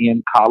point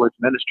in college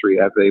ministry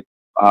as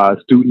a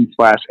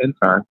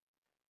student/intern.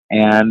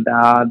 And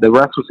the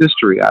rest was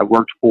history. I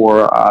worked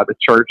for the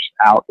church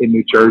out in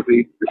New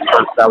Jersey, the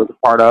church that I was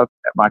a part of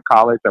at my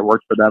college. I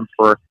worked for them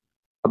for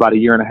about a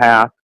year and a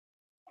half.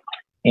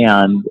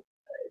 And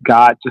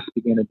God just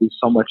began to do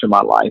so much in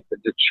my life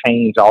and to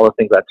change all the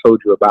things I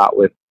told you about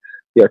with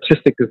the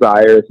artistic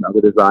desires and other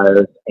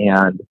desires.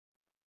 And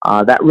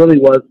that really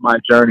was my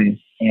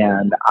journey.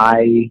 And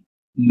I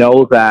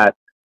know that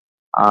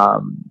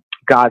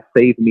God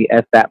saved me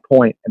at that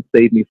point and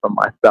saved me from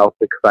myself,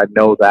 because I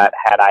know that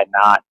had I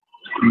not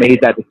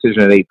made that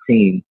decision at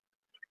 18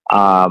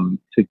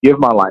 to give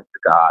my life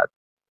to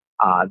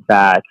God,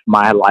 that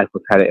my life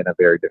was headed in a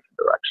very different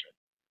direction.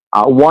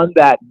 One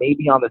that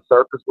maybe on the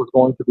surface was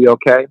going to be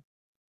okay,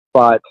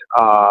 but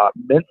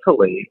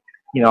mentally,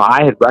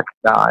 I had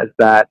recognized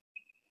that,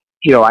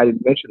 I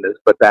didn't mention this,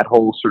 but that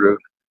whole sort of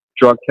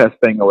drug test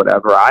thing or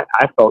whatever, I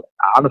felt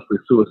honestly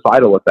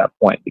suicidal at that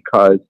point,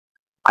 because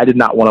I did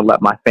not want to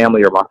let my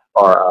family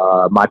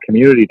or my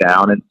community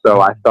down. And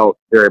so I felt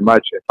very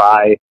much, if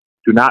I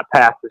do not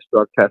pass this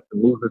drug test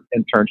and lose this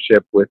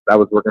internship I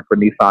was working for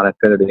Nissan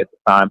Infiniti at the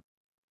time,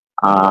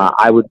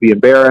 I would be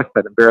embarrassed.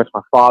 I'd embarrass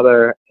my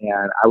father,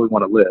 and I would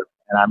want to live.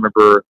 And I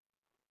remember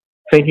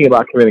thinking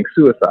about committing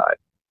suicide.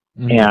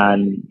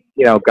 And,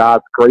 you know,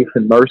 God's grace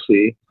and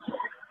mercy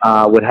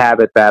would have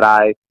it that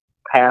I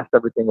passed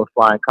everything with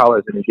flying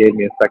colors, and He gave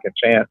me a second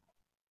chance.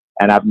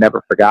 And I've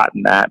never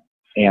forgotten that.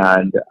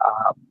 And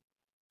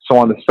so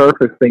on the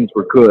surface, things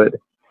were good.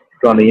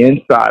 So on the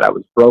inside, I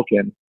was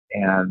broken,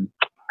 and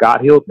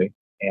God healed me.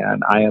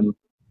 And I am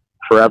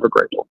forever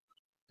grateful.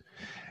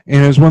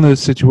 And it was one of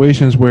those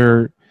situations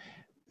where,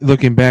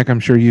 looking back, I'm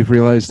sure you've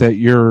realized that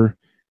your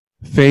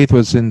faith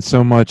was in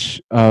so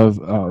much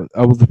of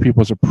other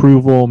people's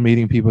approval,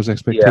 meeting people's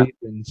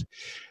expectations,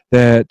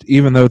 that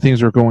even though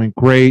things were going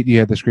great, you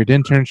had this great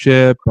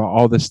internship,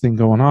 all this thing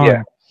going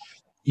on,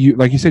 you,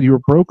 like you said, you were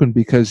broken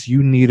because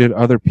you needed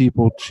other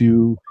people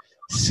to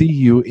see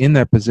you in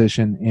that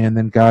position, and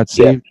then God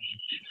saved you.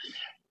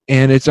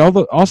 And it's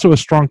also a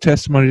strong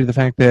testimony to the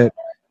fact that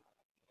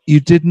you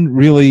didn't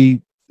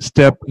really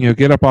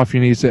get up off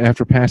your knees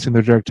after passing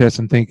the drug test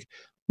and think,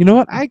 you know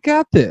what, I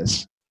got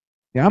this.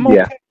 Yeah, I'm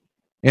okay.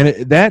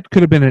 And that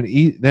could have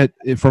been that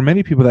for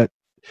many people, that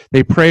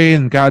they pray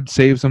and God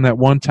saves them that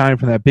one time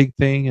from that big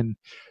thing, and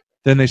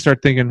then they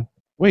start thinking,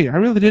 wait, I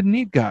really didn't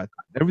need God.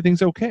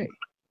 Everything's okay.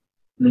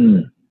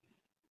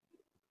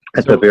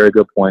 That's a very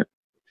good point.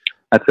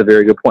 That's a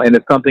very good point. And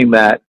it's something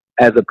that,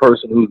 as a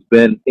person who's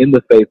been in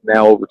the faith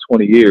now over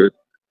 20 years,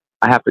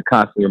 I have to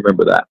constantly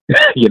remember that,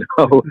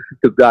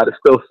 because God is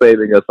still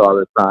saving us all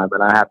the time,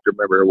 and I have to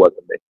remember it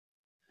wasn't me,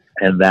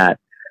 and that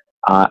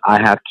I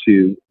have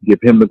to give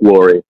Him the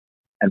glory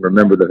and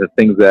remember that the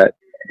things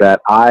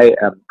that I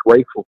am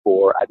grateful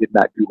for, I did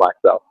not do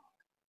myself.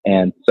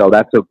 And so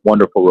that's a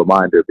wonderful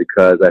reminder,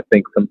 because I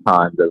think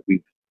sometimes as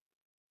we've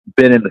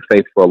been in the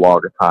faith for a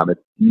longer time,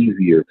 it's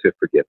easier to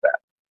forget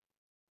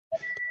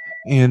that.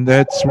 And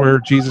that's where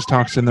Jesus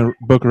talks in the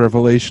book of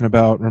Revelation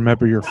about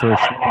remember your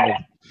first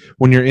love.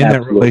 When you're in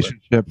that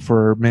relationship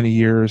for many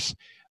years,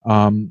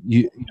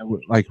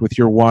 like with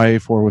your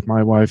wife or with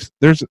my wife,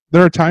 there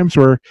are times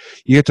where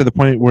you get to the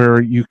point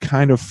where you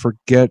kind of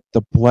forget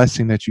the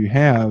blessing that you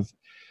have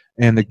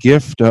and the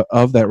gift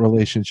of that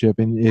relationship,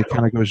 and it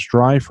kind of goes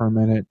dry for a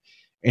minute,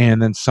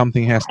 and then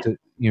something has to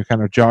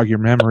kind of jog your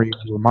memory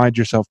and remind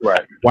yourself,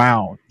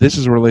 wow, this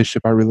is a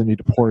relationship I really need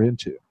to pour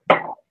into.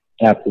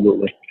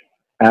 Absolutely.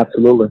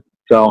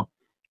 So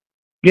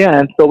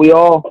and so we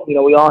all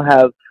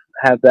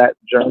have that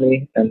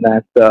journey, and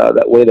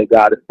that way that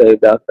God has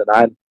saved us, and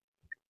I'm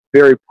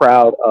very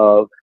proud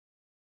of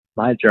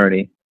my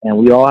journey. And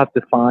we all have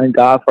to find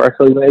God for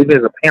ourselves. Even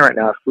as a parent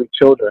now, I have 3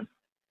 children,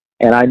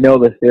 and I know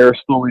that their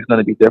story is going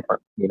to be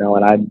different,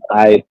 and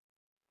I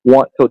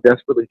want so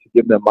desperately to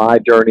give them my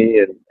journey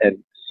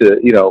and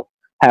to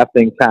have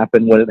things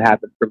happen when it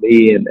happened for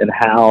me, and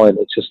how, and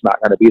it's just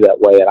not going to be that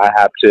way, and I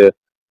have to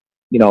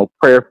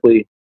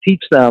prayerfully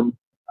teach them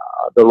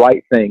the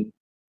right thing,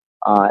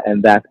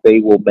 and that they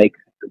will make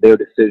their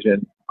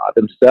decision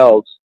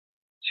themselves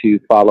to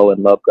follow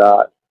and love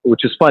God.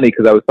 Which is funny,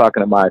 because I was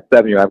talking to my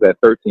 7-year-old. I've got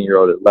a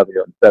 13-year-old,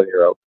 11-year-old, and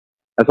 7-year-old.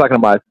 I was talking to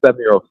my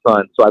 7-year-old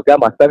son. So I've got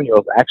my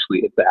 7-year-old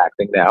actually into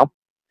acting now.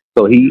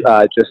 So he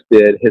just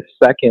did his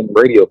second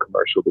radio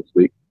commercial this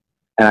week,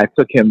 and I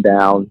took him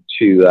down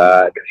to,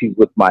 because he's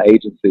with my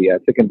agency, I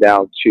took him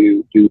down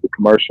to do the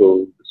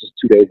commercial. This was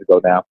 2 days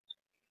ago now.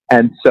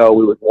 And so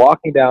we were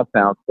walking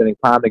downtown, spending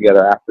time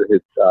together after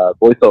his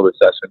voiceover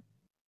session.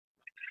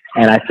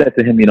 And I said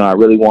to him, I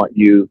really want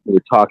you, we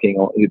were talking,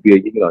 you'd be,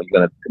 you're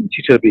going to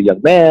teach you to be a young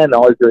man,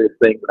 all these various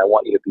things. And I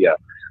want you to be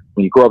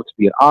when you grow up, to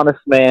be an honest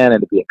man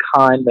and to be a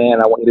kind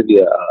man. I want you to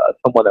be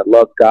someone that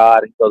loves God.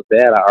 And he goes,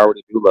 Dad, I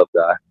already do love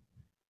God.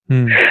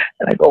 And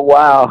I go,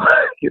 wow.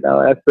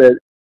 I said,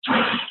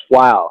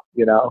 wow,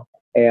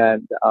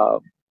 and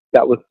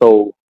that was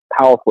so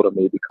powerful to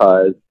me,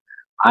 because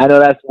I know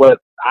that's what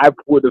I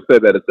would have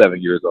said that at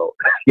 7 years old,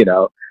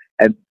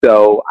 And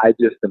so I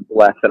just am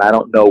blessed, and I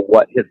don't know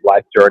what his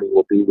life journey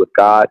will be with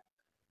God,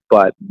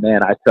 but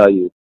man, I tell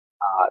you,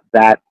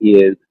 that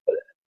is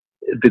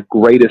the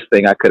greatest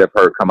thing I could have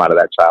heard come out of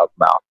that child's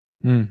mouth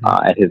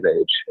at his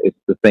age. It's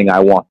the thing I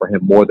want for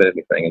him more than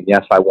anything. And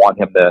yes, I want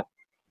him to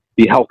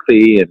be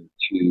healthy and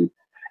to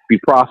be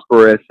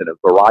prosperous in a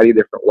variety of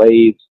different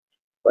ways,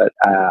 but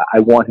I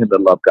want him to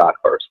love God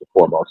first and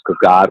foremost, because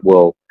God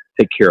will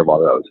take care of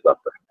all that other stuff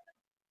for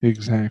him.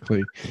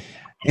 Exactly.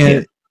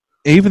 And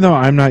even though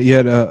I'm not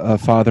yet a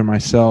father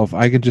myself,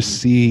 I can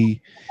just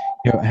see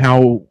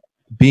how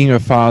being a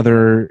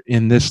father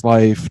in this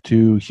life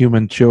to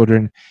human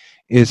children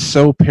is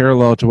so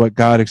parallel to what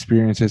God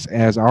experiences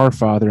as our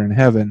Father in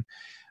heaven.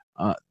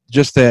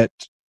 Just that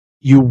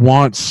you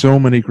want so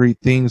many great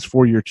things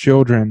for your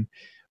children,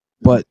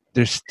 but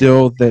there's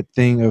still that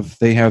thing of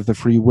they have the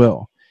free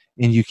will.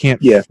 And you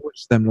can't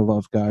force them to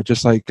love God,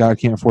 just like God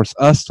can't force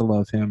us to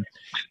love Him.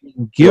 He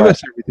can give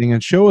us everything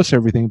and show us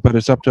everything, but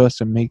it's up to us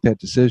to make that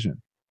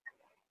decision.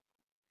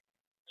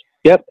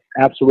 Yep,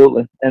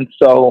 absolutely. And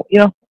so,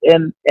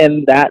 and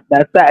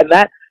that's that. And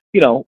that, we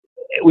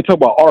talk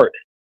about art.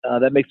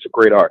 That makes for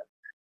great art.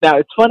 Now,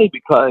 it's funny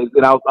because,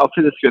 and I'll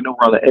say this here, I know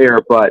we're on the air,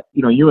 but,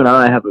 you and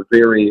I have a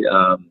very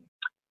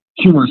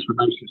humorous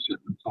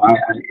relationship. And so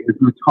as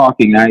we're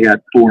talking, I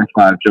got 4 or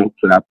 5 jokes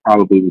that I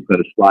probably would put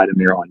a slide in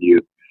there on you.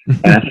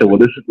 And I said, well,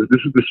 this is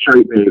the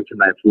straight man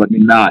tonight, so let me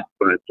not.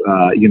 But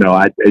I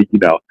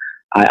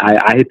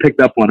had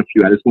picked up on a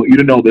few. I just want you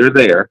to know they're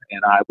there,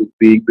 and I was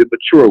being the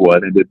mature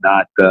one and did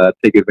not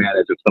take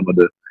advantage of some of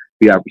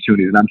the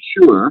opportunities. And I'm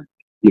sure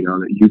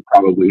that you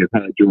probably have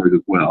had yours as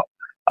well.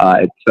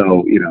 And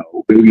so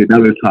maybe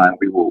another time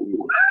we'll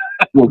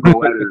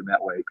go at it in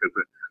that way, because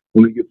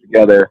when we get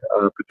together,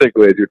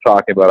 particularly as you're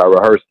talking about our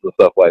rehearsals and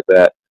stuff like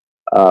that,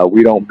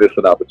 we don't miss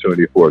an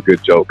opportunity for a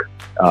good joke,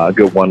 a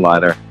good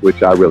one-liner,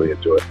 which I really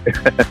enjoy.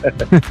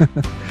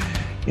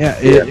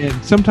 And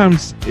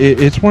sometimes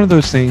it's one of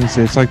those things.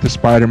 It's like the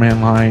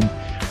Spider-Man line: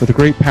 with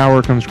great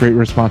power comes great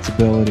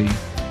responsibility,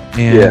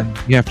 and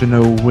you have to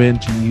know when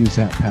to use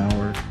that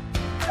power.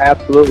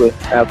 Absolutely.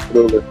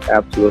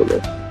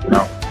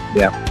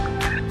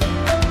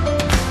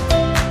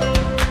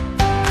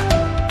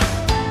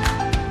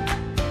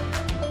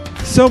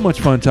 So much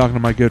fun talking to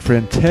my good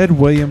friend Ted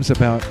Williams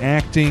about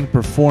acting,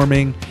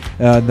 performing,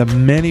 the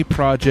many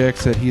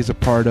projects that he's a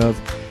part of.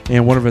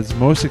 And one of his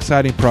most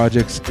exciting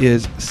projects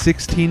is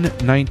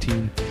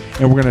 1619.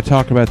 And we're going to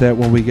talk about that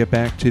when we get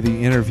back to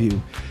the interview.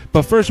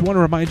 But first, I want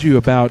to remind you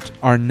about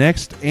our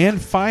next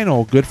and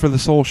final Good for the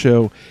Soul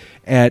show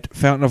at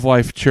Fountain of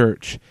Life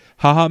Church.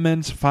 HaHa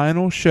Men's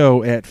final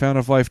show at Fountain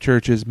of Life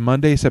Church is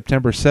Monday,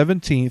 September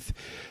 17th,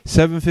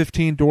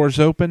 7:15 doors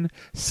open,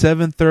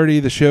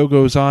 7:30 the show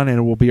goes on, and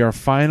it will be our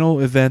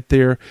final event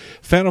there.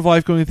 Fountain of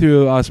Life going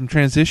through some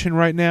transition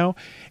right now,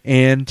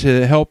 and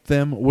to help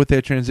them with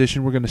that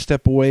transition, we're going to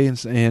step away and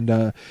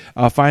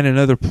find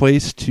another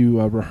place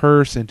to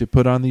rehearse and to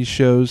put on these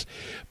shows.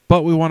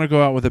 But we want to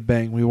go out with a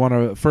bang. We want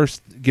to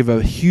first give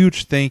a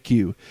huge thank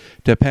you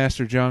to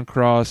Pastor John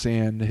Cross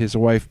and his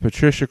wife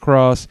Patricia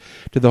Cross,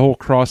 to the whole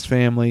Cross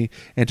family,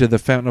 and to the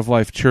Fountain of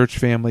Life Church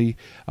family.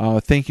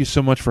 Thank you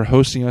so much for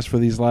hosting us for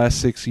these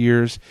last 6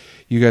 years.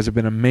 You guys have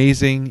been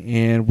amazing,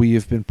 and we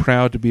have been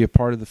proud to be a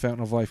part of the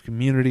Fountain of Life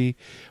community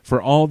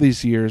for all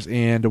these years,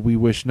 and we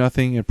wish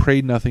nothing and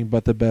pray nothing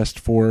but the best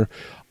for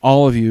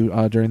all of you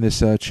during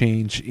this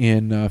change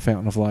in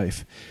Fountain of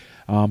Life.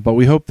 But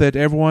we hope that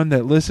everyone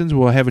that listens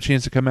will have a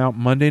chance to come out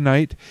Monday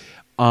night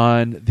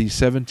on the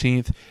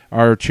 17th.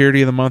 Our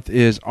charity of the month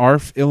is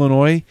ARF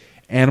Illinois,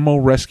 Animal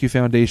Rescue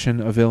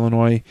Foundation of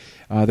Illinois.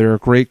 They're a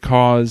great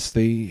cause.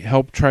 They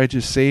help try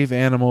to save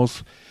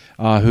animals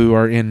who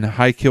are in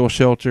high kill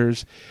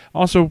shelters,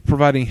 also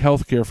providing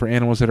health care for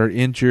animals that are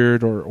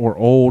injured or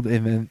old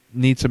and then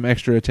need some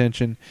extra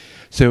attention.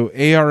 So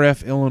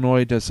ARF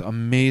Illinois does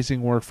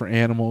amazing work for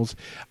animals.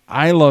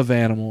 I love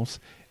animals.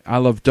 I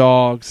love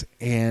dogs,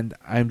 and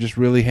I'm just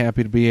really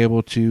happy to be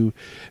able to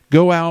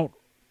go out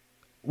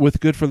with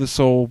Good for the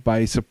Soul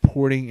by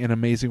supporting an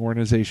amazing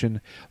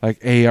organization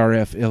like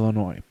ARF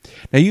Illinois.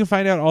 Now, you can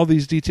find out all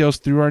these details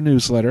through our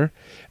newsletter,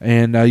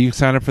 and you can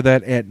sign up for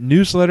that at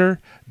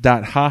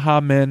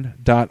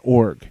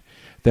newsletter.hahamen.org.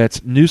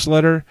 That's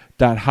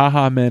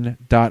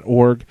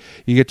newsletter.hahamen.org.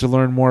 You get to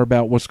learn more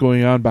about what's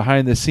going on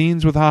behind the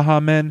scenes with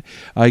HaHa Men.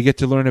 You get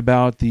to learn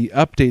about the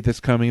update that's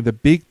coming, the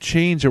big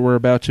change that we're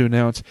about to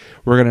announce.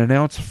 We're going to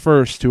announce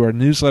first to our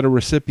newsletter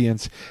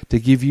recipients to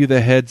give you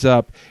the heads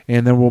up,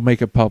 and then we'll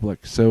make it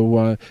public.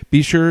 So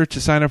be sure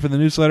to sign up for the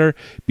newsletter.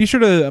 Be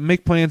sure to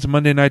make plans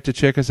Monday night to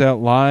check us out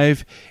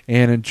live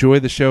and enjoy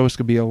the show. It's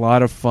going to be a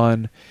lot of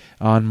fun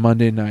on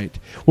Monday night.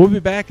 We'll be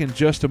back in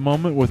just a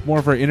moment with more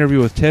of our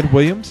interview with Ted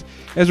Williams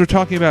as we're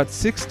talking about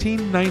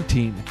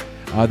 1619,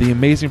 the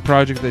amazing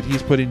project that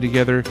he's putting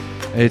together.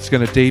 It's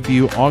going to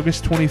debut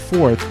August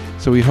 24th,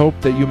 so we hope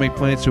that you make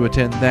plans to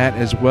attend that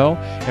as well,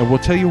 and we'll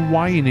tell you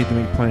why you need to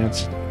make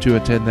plans to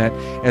attend that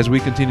as we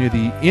continue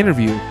the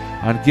interview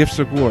on Gifts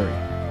of Glory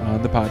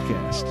on the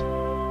podcast.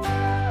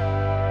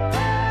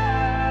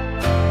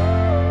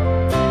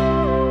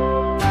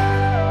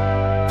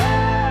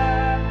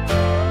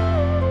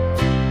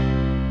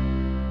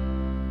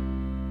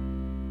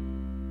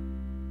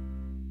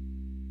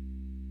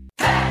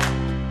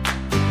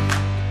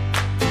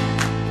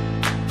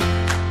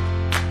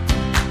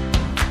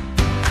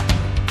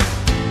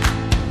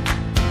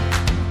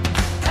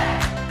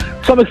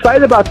 So I'm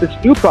excited about this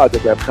new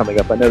project that's coming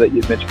up. I know that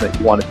you mentioned that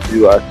you wanted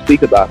to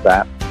speak about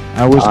that.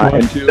 I was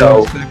going to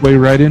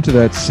segue right into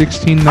that.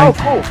 1619. Oh,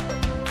 cool.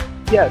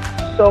 Yes.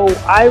 So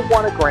I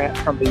won a grant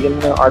from the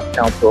Illinois Arts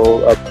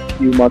Council a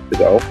few months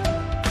ago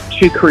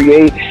to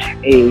create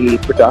a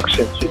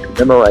production to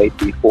commemorate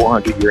the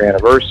 400-year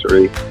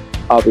anniversary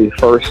of the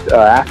first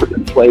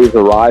African slaves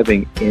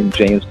arriving in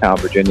Jamestown,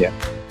 Virginia.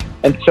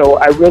 And so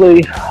I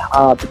really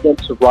began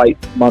to write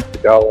months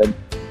ago, and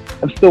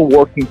I'm still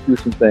working through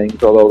some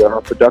things, although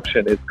our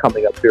production is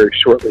coming up very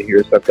shortly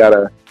here. So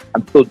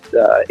I'm still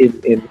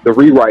in the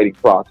rewriting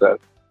process.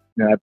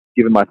 And I've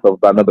given myself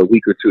about another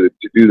week or two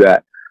to do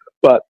that.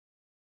 But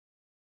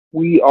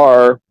we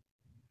are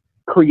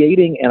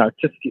creating an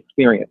artistic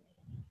experience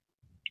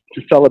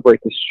to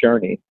celebrate this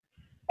journey.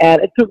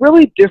 And it's a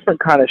really different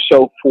kind of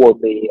show for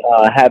me,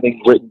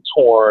 having written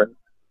Torn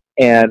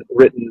and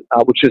written,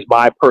 which is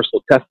my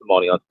personal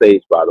testimony on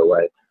stage, by the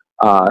way,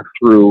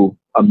 through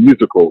a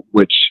musical,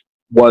 which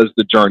was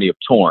The Journey of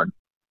Torn.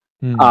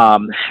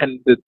 And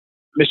the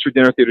Mystery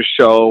Dinner Theater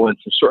show and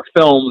some short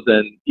films.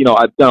 And,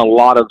 I've done a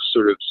lot of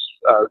sort of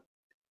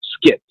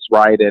skits,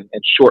 right, and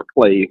short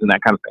plays and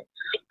that kind of thing.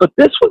 But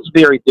this was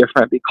very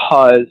different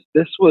because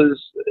this was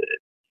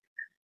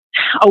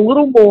a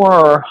little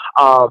more,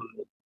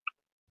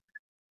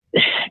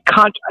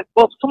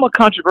 somewhat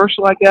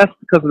controversial, I guess,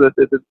 because of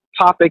the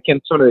topic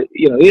and sort of,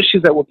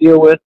 issues that we'll deal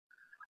with.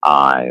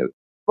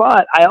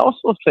 But I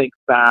also think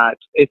that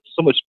it's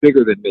so much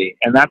bigger than me,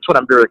 and that's what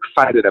I'm very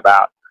excited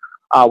about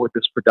with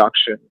this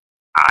production.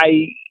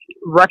 I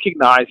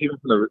recognize, even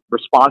from the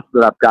response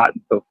that I've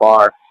gotten so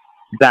far,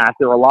 that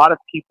there are a lot of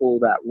people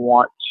that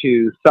want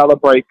to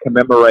celebrate,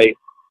 commemorate,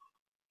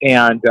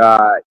 and,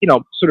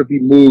 sort of be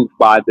moved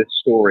by this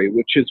story,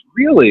 which is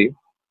really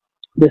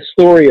the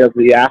story of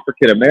the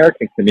African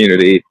American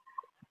community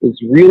is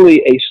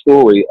really a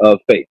story of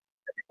faith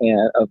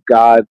and of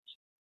God's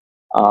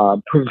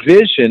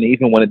provision,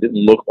 even when it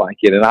didn't look like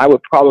it. And I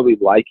would probably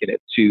liken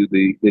it to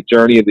the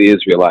journey of the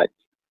Israelites,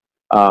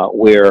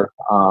 where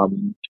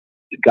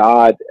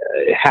God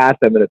had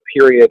them in a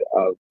period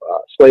of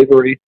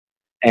slavery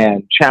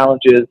and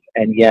challenges,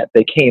 and yet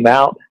they came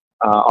out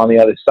on the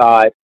other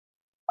side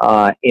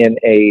in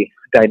a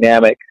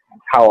dynamic,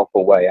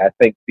 powerful way. I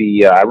think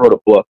I wrote a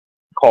book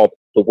called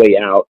The Way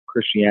Out: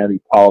 Christianity,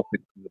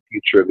 Politics, and the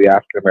Future of the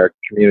African American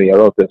Community. I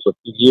wrote this a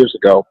few years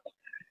ago,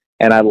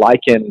 and I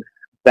liken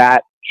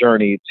that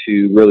journey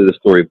to really the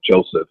story of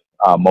Joseph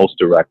most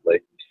directly.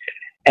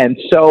 And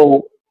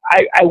so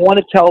I want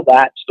to tell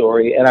that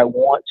story, and I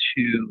want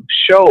to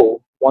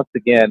show once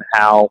again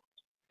how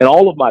in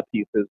all of my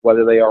pieces,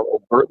 whether they are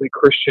overtly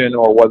Christian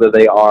or whether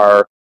they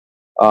are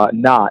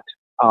not,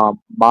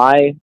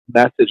 my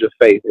message of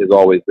faith is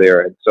always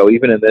there. And so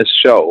even in this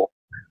show,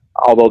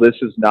 although this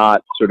is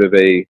not sort of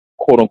a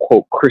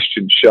quote-unquote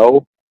Christian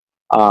show,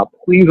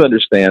 please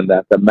understand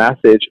that the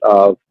message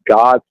of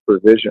God's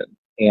provision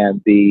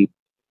and the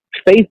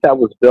faith that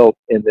was built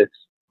in this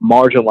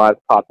marginalized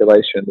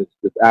population,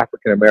 this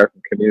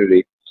African-American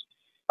community,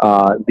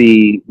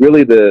 the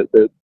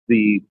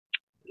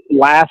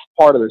last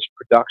part of this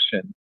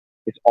production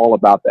is all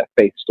about that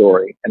faith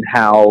story and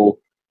how,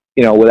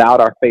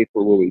 without our faith,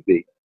 where will we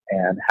be?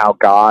 And how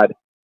God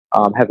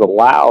has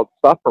allowed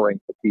suffering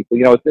for people.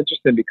 It's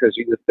interesting because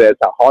Jesus says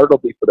how hard it'll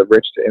be for the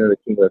rich to enter the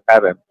kingdom of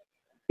heaven.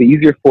 It's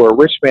easier for a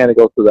rich man to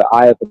go through the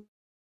eye of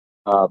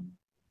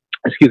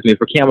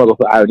for camel to go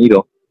through the eye of a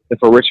needle than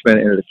for a rich man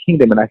to enter the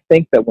kingdom. And I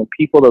think that when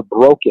people are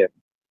broken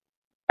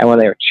and when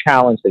they are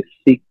challenged, they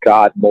seek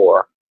God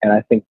more. And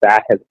I think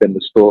that has been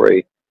the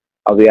story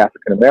of the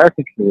African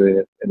American community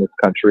in this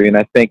country. And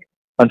I think,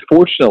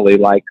 unfortunately,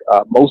 like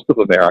most of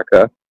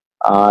America,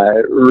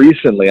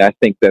 recently, I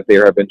think that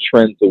there have been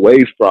trends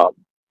away from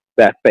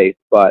that faith,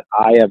 but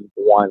I am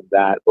one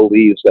that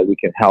believes that we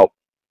can help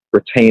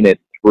retain it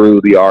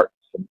through the arts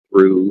and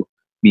through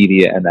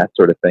media and that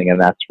sort of thing.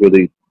 And that's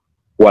really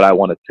what I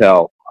want to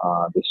tell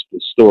this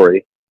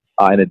story,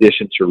 in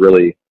addition to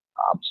really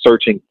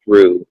searching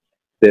through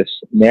this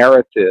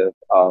narrative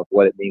of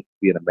what it means to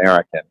be an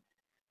American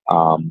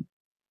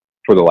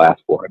for the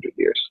last 400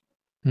 years.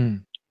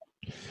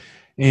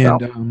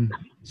 And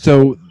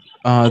so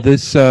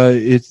this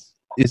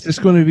is this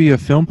going to be a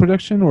film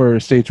production or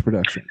a stage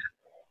production?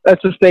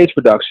 That's a stage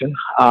production.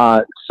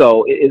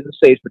 So it is a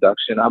stage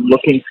production. I'm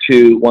looking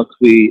to, once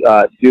we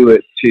do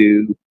it,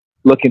 to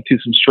look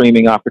into some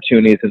streaming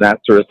opportunities and that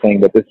sort of thing.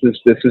 But this is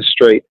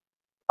straight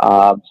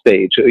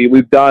stage.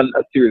 We've done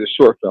a series of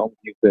short films.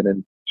 You've been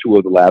in 2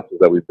 of the last ones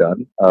that we've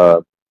done.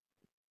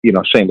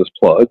 Shameless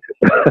plug.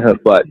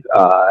 But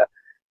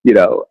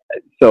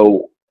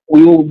so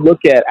we will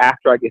look at,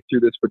 after I get through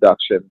this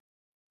production,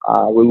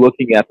 we're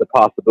looking at the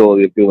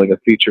possibility of doing a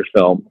feature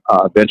film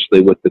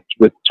eventually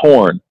with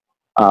Torn,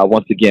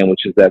 once again,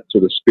 which is that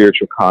sort of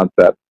spiritual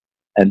concept.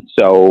 And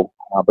so,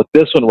 but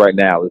this one right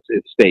now is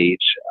stage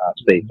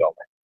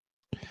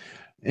only.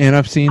 And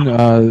I've seen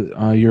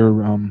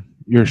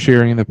you're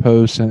sharing the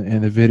posts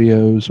and the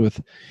videos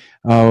with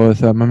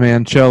my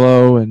man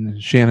Cello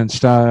and Shannon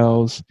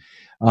Stiles.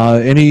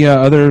 Any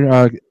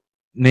other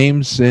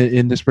names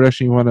in this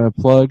production you want to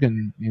plug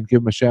and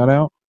give them a shout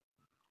out?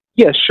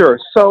 Yeah, sure.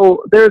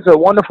 So there's a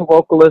wonderful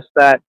vocalist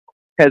that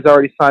has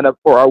already signed up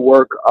for our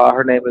work.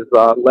 Her name is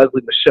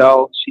Leslie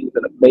Michelle. She's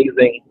an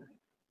amazing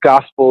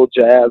gospel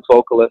jazz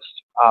vocalist.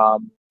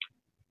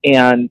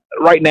 And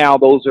right now,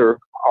 those are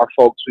our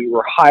folks we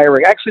were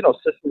hiring. Actually, no,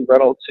 Cicely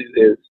Reynolds,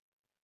 who is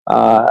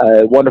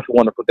a wonderful,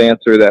 wonderful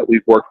dancer that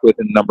we've worked with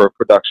in a number of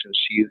productions.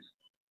 She's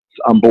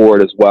on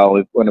board as well.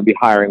 We're going to be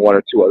hiring 1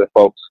 or 2 other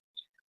folks.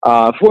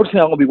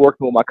 Fortunately, I'm going to be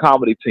working with my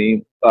comedy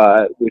team,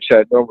 which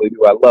I normally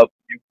do. I love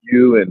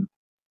you and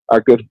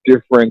our good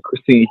dear friend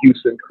Christine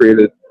Houston,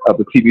 creator of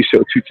the TV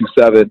show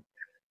 227.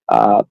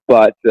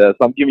 So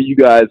I'm giving you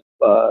guys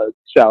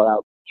shout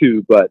out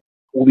too, but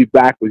we'll be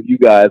back with you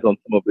guys on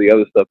some of the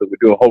other stuff that we're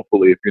doing,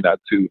 hopefully, if you're not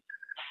too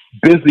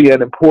busy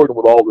and important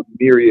with all the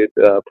myriad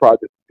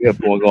projects you have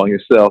going on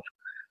yourself.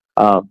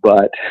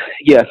 But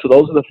yeah, so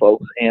those are the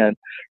folks, and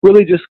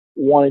really just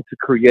wanting to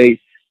create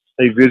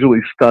a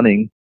visually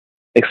stunning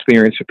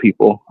experience for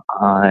people,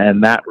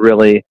 and that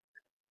really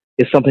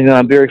is something that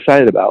I'm very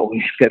excited about.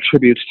 We've got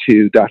tributes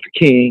to Dr.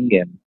 King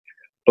and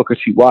Booker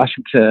T.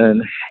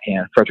 Washington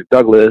and Frederick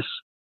Douglass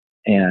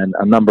and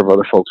a number of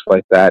other folks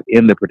like that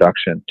in the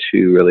production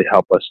to really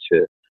help us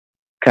to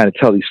kind of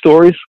tell these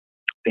stories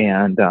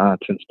and to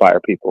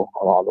inspire people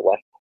along the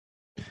way.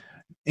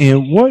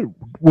 And what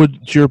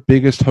would your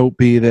biggest hope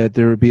be that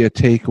there would be a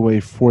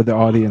takeaway for the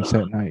audience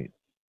that night?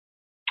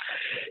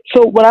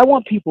 So what I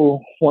want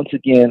people, once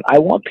again, I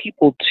want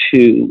people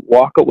to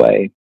walk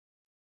away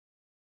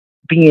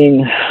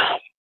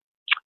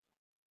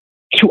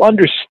to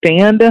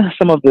understand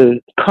some of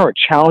the current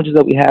challenges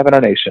that we have in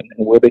our nation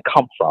and where they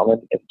come from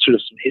and sort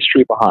of some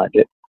history behind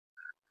it,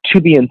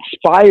 to be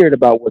inspired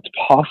about what's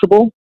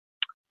possible,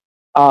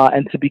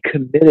 and to be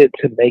committed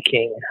to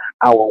making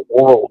our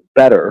world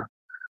better,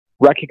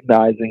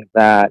 recognizing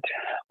that,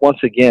 once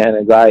again,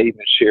 as I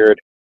even shared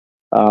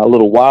a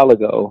little while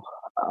ago,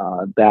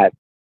 that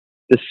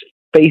this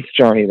faith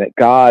journey, that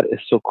God is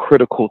so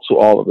critical to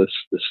all of this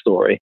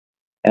story,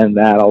 and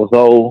that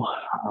although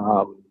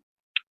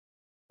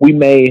we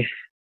may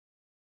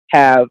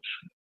have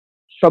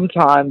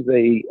sometimes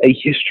a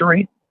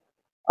history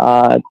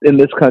in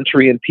this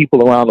country, and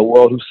people around the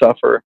world who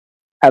suffer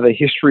have a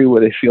history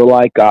where they feel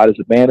like God has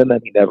abandoned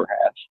them. He never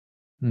has.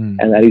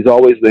 And that He's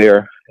always there,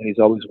 and He's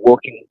always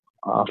working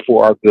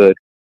for our good,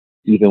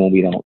 even when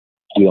we don't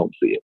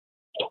see it.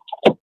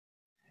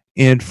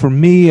 And for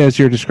me, as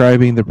you're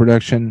describing the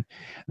production,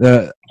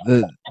 the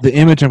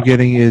image I'm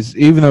getting is,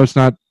 even though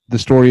the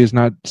story is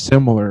not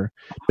similar,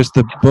 just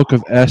the book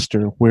of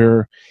Esther,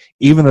 where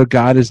even though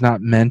God is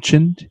not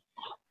mentioned,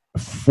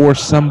 for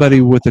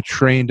somebody with a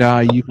trained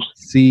eye, you can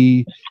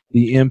see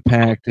the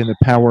impact and the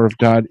power of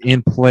God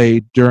in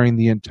play during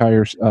the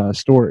entire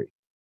story.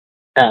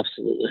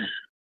 Absolutely.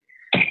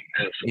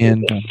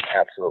 And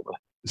Absolutely.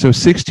 So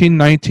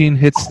 1619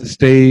 hits the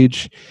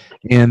stage,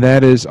 and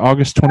that is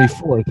August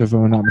 24th, if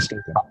I'm not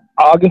mistaken.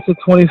 August the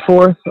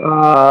 24th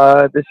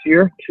this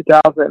year,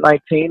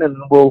 2019, and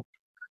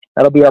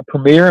that'll be our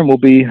premiere, and we'll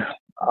be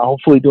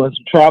hopefully doing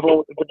some travel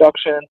with the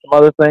production and some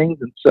other things,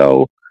 and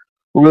so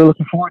we're really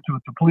looking forward to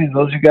it. So please,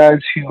 those of you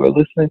guys who are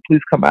listening, please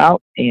come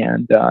out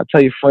and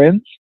tell your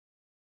friends,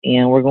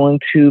 and we're going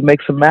to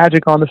make some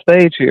magic on the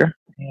stage here,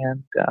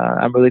 and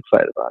I'm really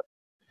excited about it.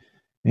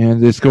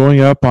 And it's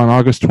going up on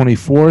August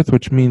 24th,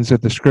 which means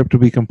that the script will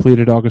be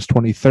completed August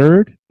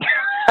 23rd.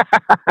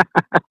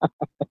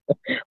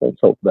 Let's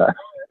hope not.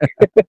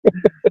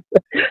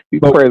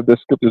 You pray that the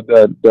script is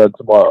done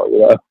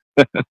tomorrow,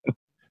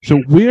 So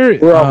we're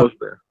almost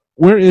there.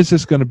 Where is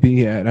this going to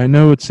be at? I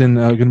know it's going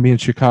to be in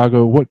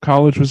Chicago. What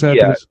college was that?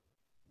 Yeah.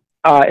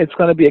 It's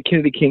going to be at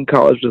Kennedy King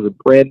College. There's a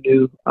brand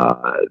new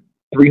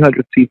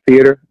 300-seat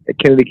theater at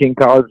Kennedy King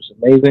College. It's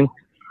amazing.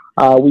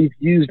 We've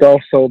used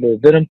also the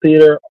Venom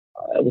Theater,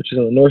 which is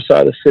on the north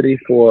side of the city,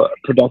 for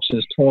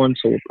Productions Torn.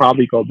 So we'll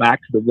probably go back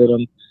to the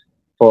Venom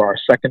for our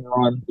second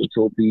run, which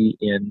will be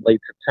in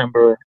late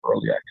September,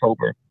 early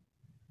October.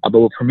 But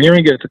we're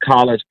premiering it at the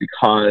college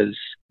because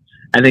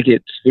I think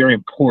it's very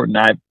important.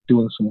 I'm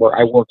doing some work.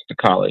 I work at the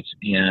college,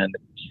 and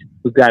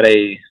we've got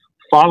a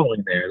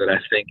following there that I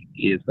think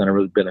is going to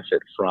really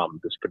benefit from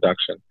this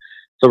production.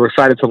 So we're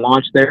excited to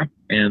launch there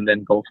and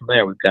then go from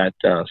there. We've got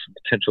some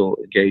potential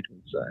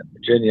engagements in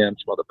Virginia and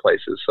some other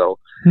places. So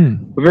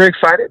we're very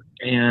excited.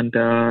 And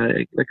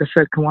like I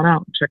said, come on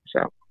out and check us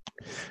out.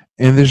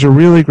 And there's a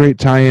really great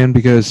tie-in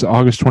because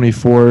August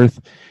 24th,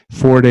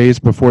 4 days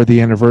before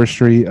the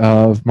anniversary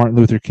of Martin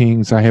Luther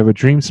King's I Have a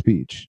Dream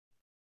speech.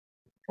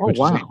 Oh,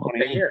 wow.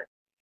 Okay, here.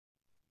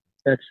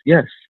 That's,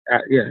 yes.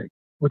 Yeah.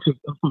 Which is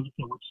the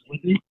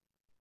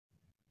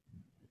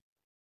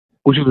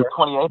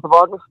 28th of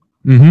August?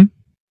 Mm-hmm.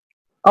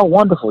 Oh,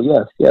 wonderful.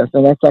 Yes, yes.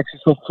 And that's actually,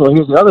 so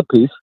here's the other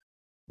piece.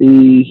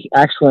 The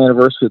actual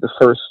anniversary of the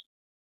first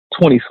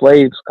 20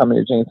 slaves coming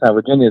to Jamestown,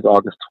 Virginia is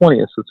August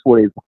 20th, so it's 4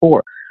 days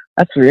before.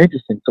 That's very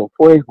interesting. So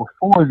 4 days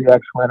before the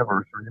actual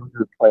anniversary, we do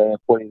the play, and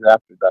 4 days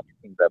after Dr.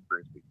 King's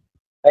anniversary.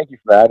 Thank you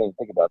for that. I didn't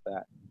think about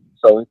that.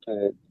 So it's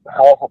a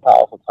powerful,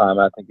 powerful time.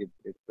 I think it's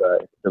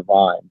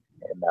divine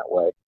in that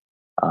way.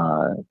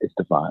 It's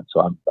divine.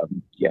 So I'm that's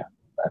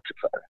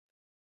exciting.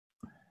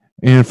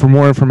 And for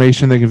more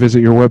information, they can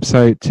visit your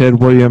website,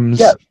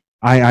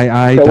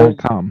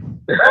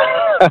 tedwilliamsii.com.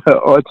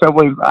 Or Ted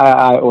Williams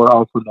II, or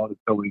also known as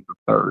Ted Williams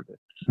III,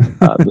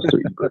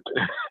 Mr. Ebert.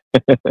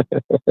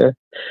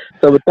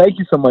 So, but thank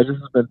you so much. This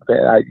has been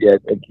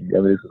fantastic. Thank you.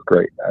 I mean, this is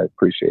great. I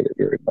appreciate it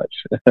very much.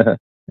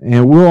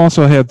 And we'll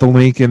also have the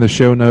link in the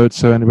show notes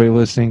so anybody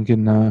listening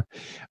can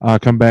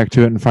come back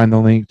to it and find the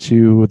link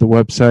to the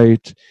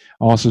website,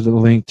 also the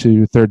link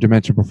to Third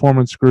Dimension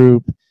Performance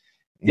Group.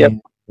 Yep.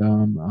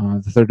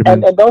 The Third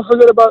Dimension. And don't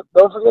forget about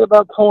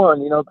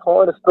Torn. You know,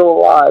 Torn is still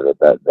alive.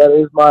 That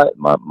is my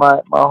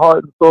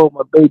heart and soul,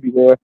 my baby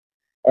there.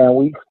 And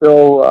we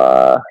still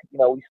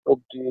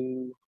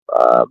do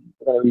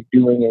we're going to be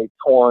doing a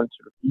Torn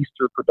sort of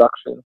Easter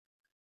production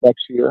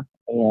next year,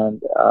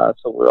 and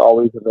so we're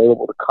always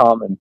available to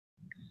come and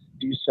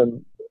do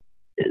some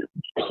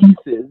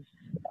pieces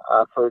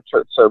for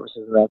church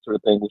services and that sort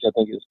of thing, which I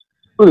think is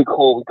really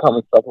cool. We come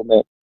and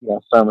supplement,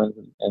 sermons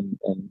and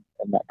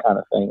that kind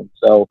of thing.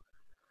 So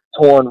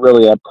Torn,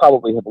 really, I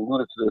probably have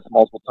alluded to this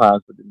multiple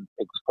times, but didn't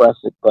express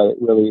it, but it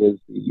really is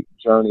the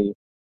journey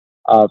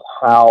of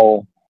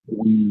how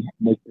we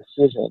make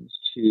decisions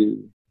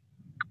to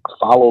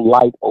follow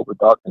light over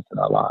darkness in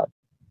our lives,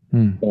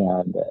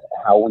 and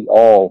how we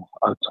all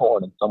are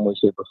torn in some way,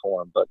 shape, or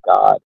form, but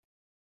God,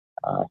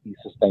 He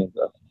sustains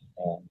us.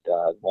 And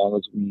as long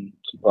as we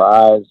keep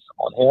our eyes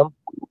on Him,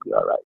 we will be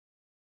all right.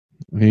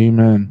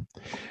 Amen.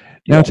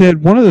 Now,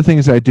 Ted, one of the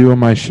things I do on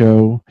my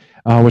show,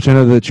 which I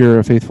know that you're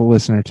a faithful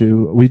listener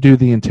to, we do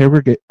the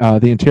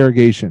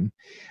interrogation.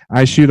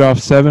 I shoot off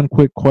 7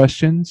 quick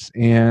questions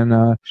and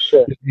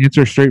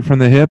answer straight from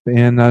the hip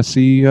and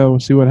see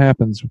what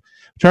happens.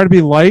 Try to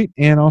be light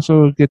and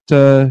also get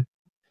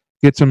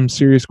some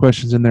serious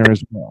questions in there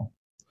as well.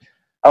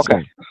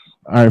 Okay. So,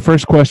 all right.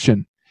 First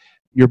question: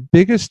 your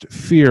biggest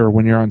fear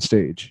when you're on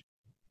stage?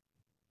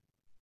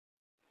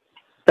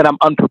 That I'm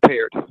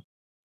unprepared.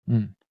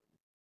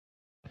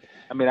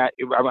 I mean,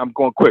 I'm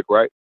going quick,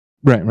 right?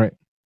 Right.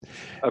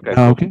 Okay.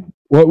 Okay.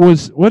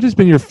 What has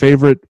been your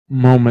favorite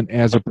moment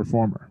as a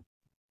performer?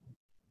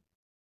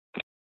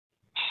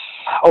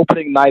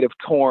 Opening night of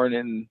Torn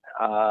in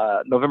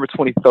November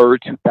 23rd,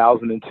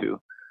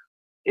 2002.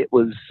 It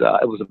was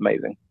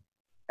amazing,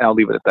 and I'll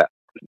leave it at that.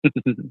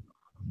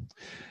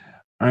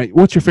 All right.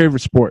 What's your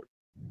favorite sport?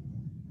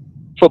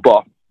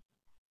 Football.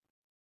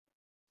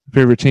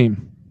 Favorite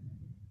team?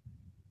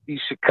 The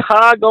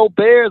Chicago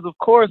Bears, of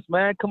course,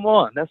 man. Come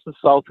on, that's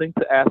insulting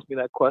to ask me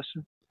that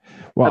question.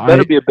 Well, I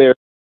better be a Bear.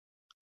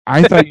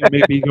 I thought you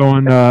may be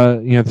going,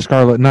 the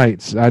Scarlet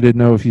Knights. I didn't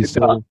know if you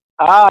still.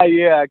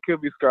 Yeah, it could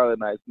be Scarlet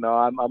Knights. No,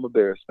 I'm a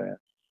Bears fan.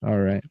 All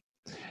right.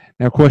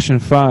 Now, question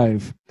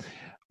 5: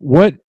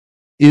 what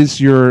is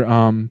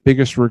your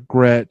biggest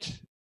regret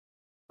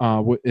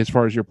as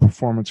far as your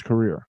performance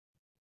career?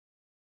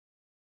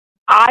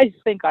 I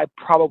think I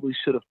probably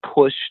should have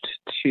pushed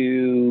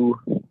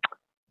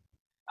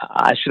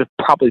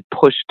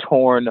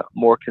Torn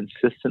more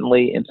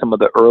consistently in some of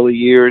the early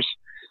years.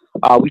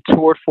 We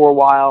toured for a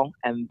while,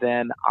 and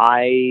then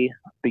I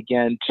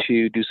began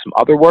to do some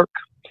other work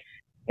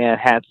and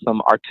had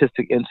some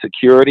artistic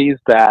insecurities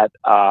that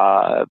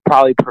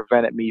probably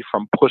prevented me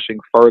from pushing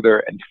further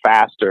and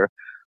faster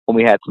when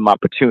we had some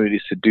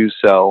opportunities to do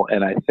so.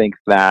 And I think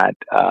that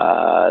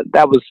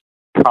that was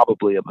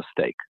probably a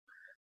mistake.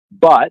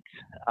 But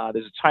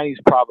there's a Chinese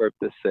proverb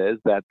that says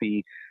that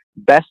the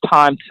best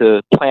time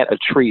to plant a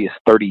tree is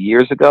 30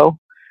 years ago,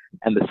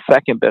 and the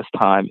second best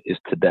time is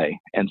today.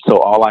 And so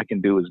all I can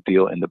do is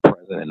deal in the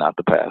present and not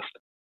the past.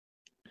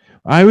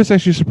 I was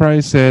actually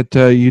surprised that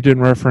you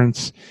didn't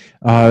reference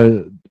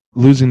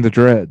losing the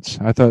dreads.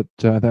 I thought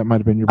that might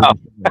have been your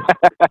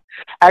biggest.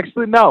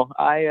 Actually, no.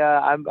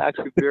 I'm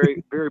actually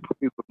very, very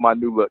pleased with my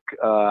new look.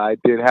 I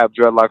did have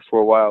dreadlocks for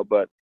a while,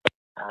 but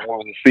I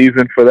was a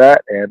season for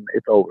that, and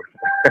it's over.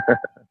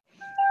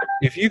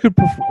 If you could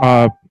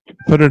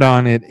put it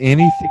on at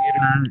any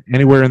theater,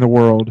 anywhere in the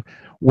world,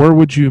 where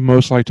would you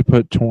most like to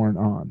put Torn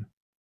on?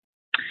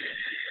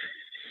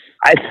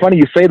 It's funny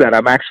you say that.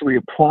 I'm actually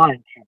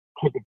applying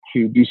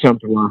to do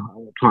something. I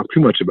won't talk too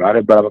much about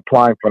it, but I'm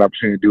applying for an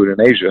opportunity to do it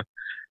in Asia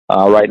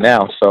right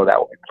now, so that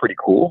would be pretty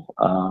cool.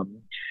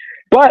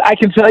 But I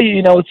can tell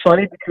you, it's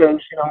funny because,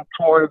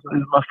 Torn is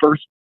my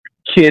first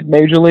kid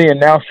majorly, and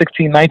now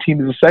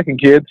 16-19 is the second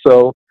kid,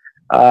 so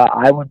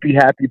I would be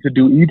happy to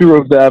do either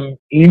of them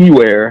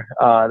anywhere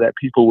that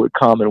people would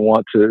come and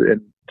want to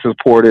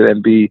support it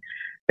and be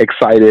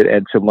excited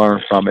and to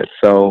learn from it.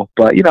 So,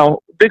 but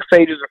big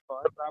stages are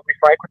fun. I'll be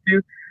frank with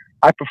you.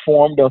 I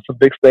performed on some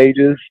big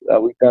stages.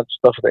 We've done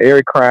stuff at the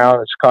Erie Crown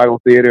and Chicago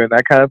Theater and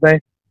that kind of thing.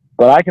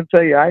 But I can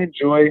tell you, I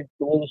enjoy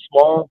the little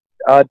small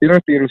dinner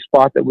theater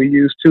spot that we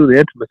use too, the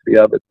intimacy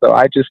of it. So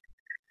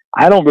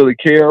I don't really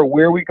care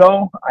where we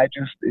go. I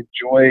just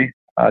enjoy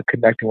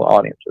connecting with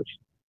audiences.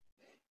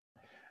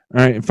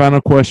 All right, and final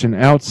question.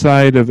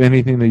 Outside of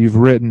anything that you've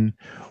written,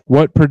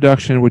 what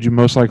production would you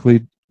most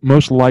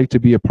like to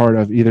be a part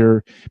of,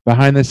 either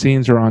behind the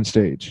scenes or on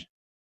stage?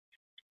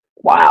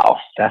 Wow,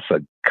 that's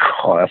a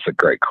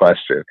great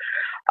question.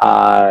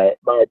 My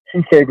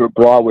 2 favorite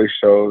Broadway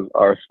shows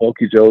are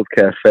Smokey Joe's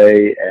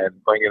Cafe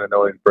and Bring in the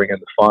Noise, Bring in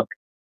the Funk.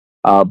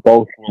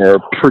 Both were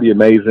pretty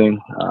amazing.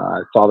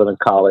 I saw them in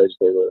college.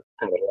 They were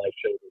kind of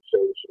life-changing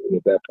shows for me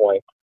at that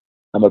point.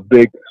 I'm a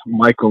big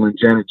Michael and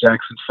Janet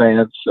Jackson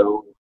fan,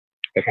 so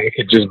if I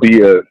could just be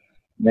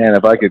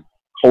if I could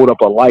hold up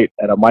a light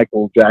at a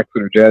Michael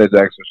Jackson or Janet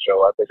Jackson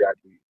show, I think I'd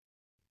be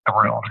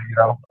thrilled,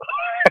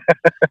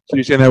 So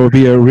you're saying that would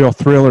be a real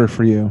thriller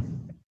for you?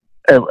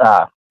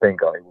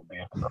 Bingo, it would be.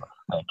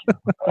 Thank you.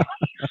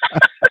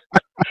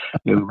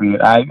 It would be.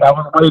 I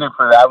was waiting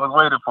for that. I was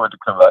waiting for it to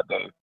come out,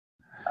 Dave.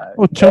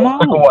 Well, come It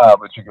took a on. while,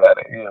 but you got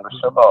it. Yeah, but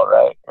come on,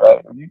 right?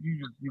 You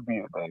beat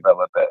it, Dave. How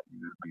about that? You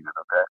just beat it,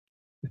 okay?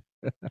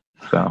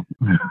 So.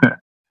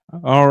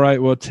 All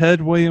right. Well,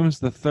 Ted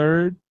Williams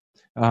III,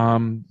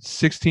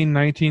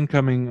 1619,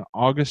 coming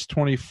August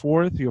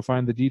 24th. You'll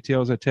find the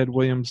details at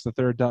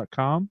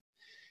tedwilliamsthird.com.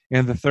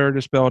 And the third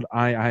is spelled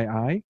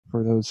III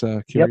for those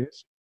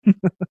curious. Yep.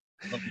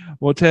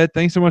 Well, Ted,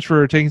 thanks so much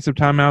for taking some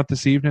time out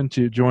this evening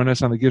to join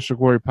us on the Gifts of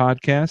Glory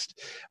podcast.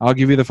 I'll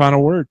give you the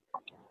final word.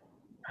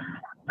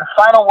 The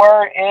final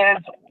word is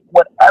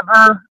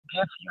whatever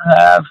gift you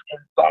have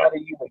inside of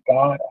you that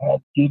God has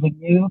given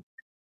you,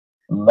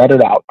 let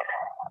it out.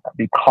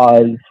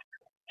 Because I'm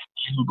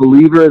a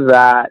believer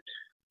that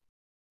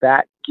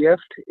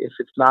gift, if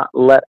it's not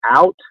let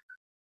out,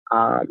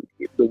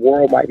 the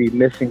world might be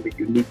missing the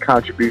unique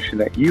contribution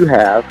that you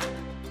have,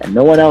 and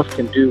no one else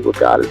can do what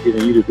God has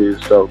given you to do,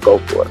 so go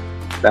for it.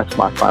 That's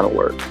my final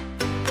word.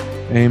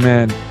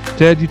 Amen.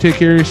 Ted, you take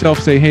care of yourself.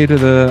 Say hey to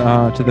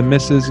the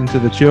missus and to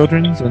the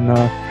childrens, and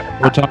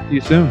we'll talk to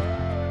you soon.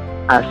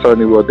 I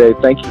certainly will, Dave.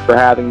 Thank you for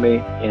having me,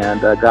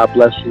 and God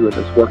bless you, and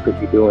this work that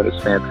you're doing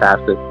is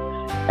fantastic,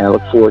 and I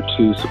look forward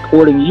to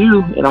supporting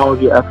you in all of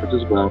your efforts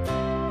as well.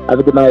 Have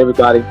a good night,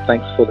 everybody.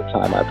 Thanks for the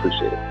time. I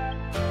appreciate it.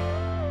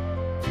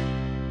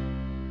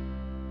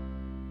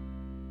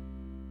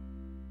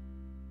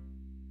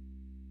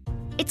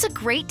 It's a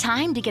great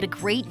time to get a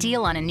great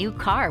deal on a new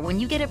car when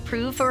you get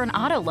approved for an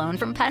auto loan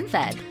from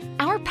PenFed.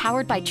 Our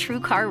Powered by True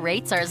Car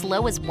rates are as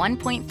low as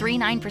 1.39%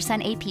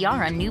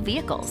 APR on new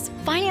vehicles.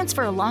 Finance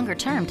for a longer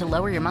term to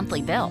lower your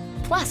monthly bill.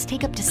 Plus,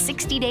 take up to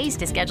 60 days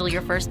to schedule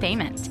your first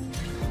payment.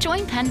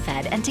 Join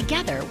PenFed and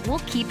together we'll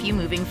keep you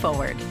moving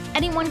forward.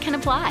 Anyone can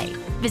apply.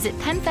 Visit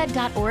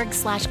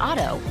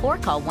penfed.org/auto or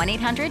call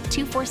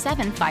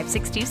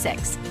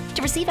 1-800-247-5626.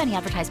 To receive any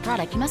advertised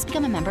product, you must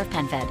become a member of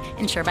PenFed,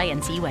 insured by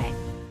NCUA.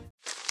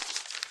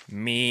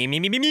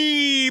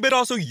 Me, but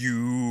also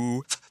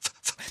you.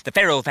 The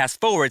Pharaoh fast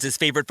forwards his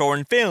favorite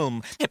foreign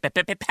film,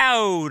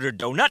 Powder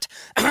Donut.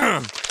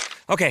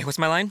 Okay, what's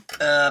my line?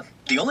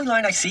 The only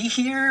line I see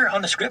here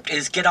on the script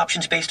is get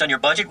options based on your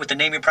budget with the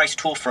Name Your Price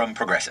tool from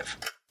Progressive.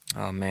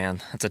 Oh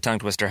man, that's a tongue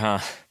twister, huh?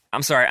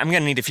 I'm sorry, I'm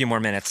gonna need a few more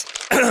minutes.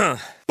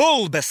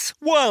 Bulbous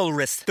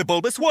Walrus, the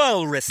Bulbous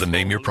Walrus. The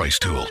Name Your Price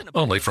tool,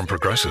 only from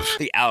Progressive.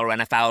 The owl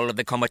ran afoul of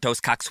the comatose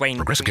coxswain.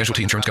 Progressive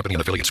Casualty Insurance Company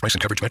and affiliates. Price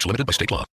and coverage match limited by state law.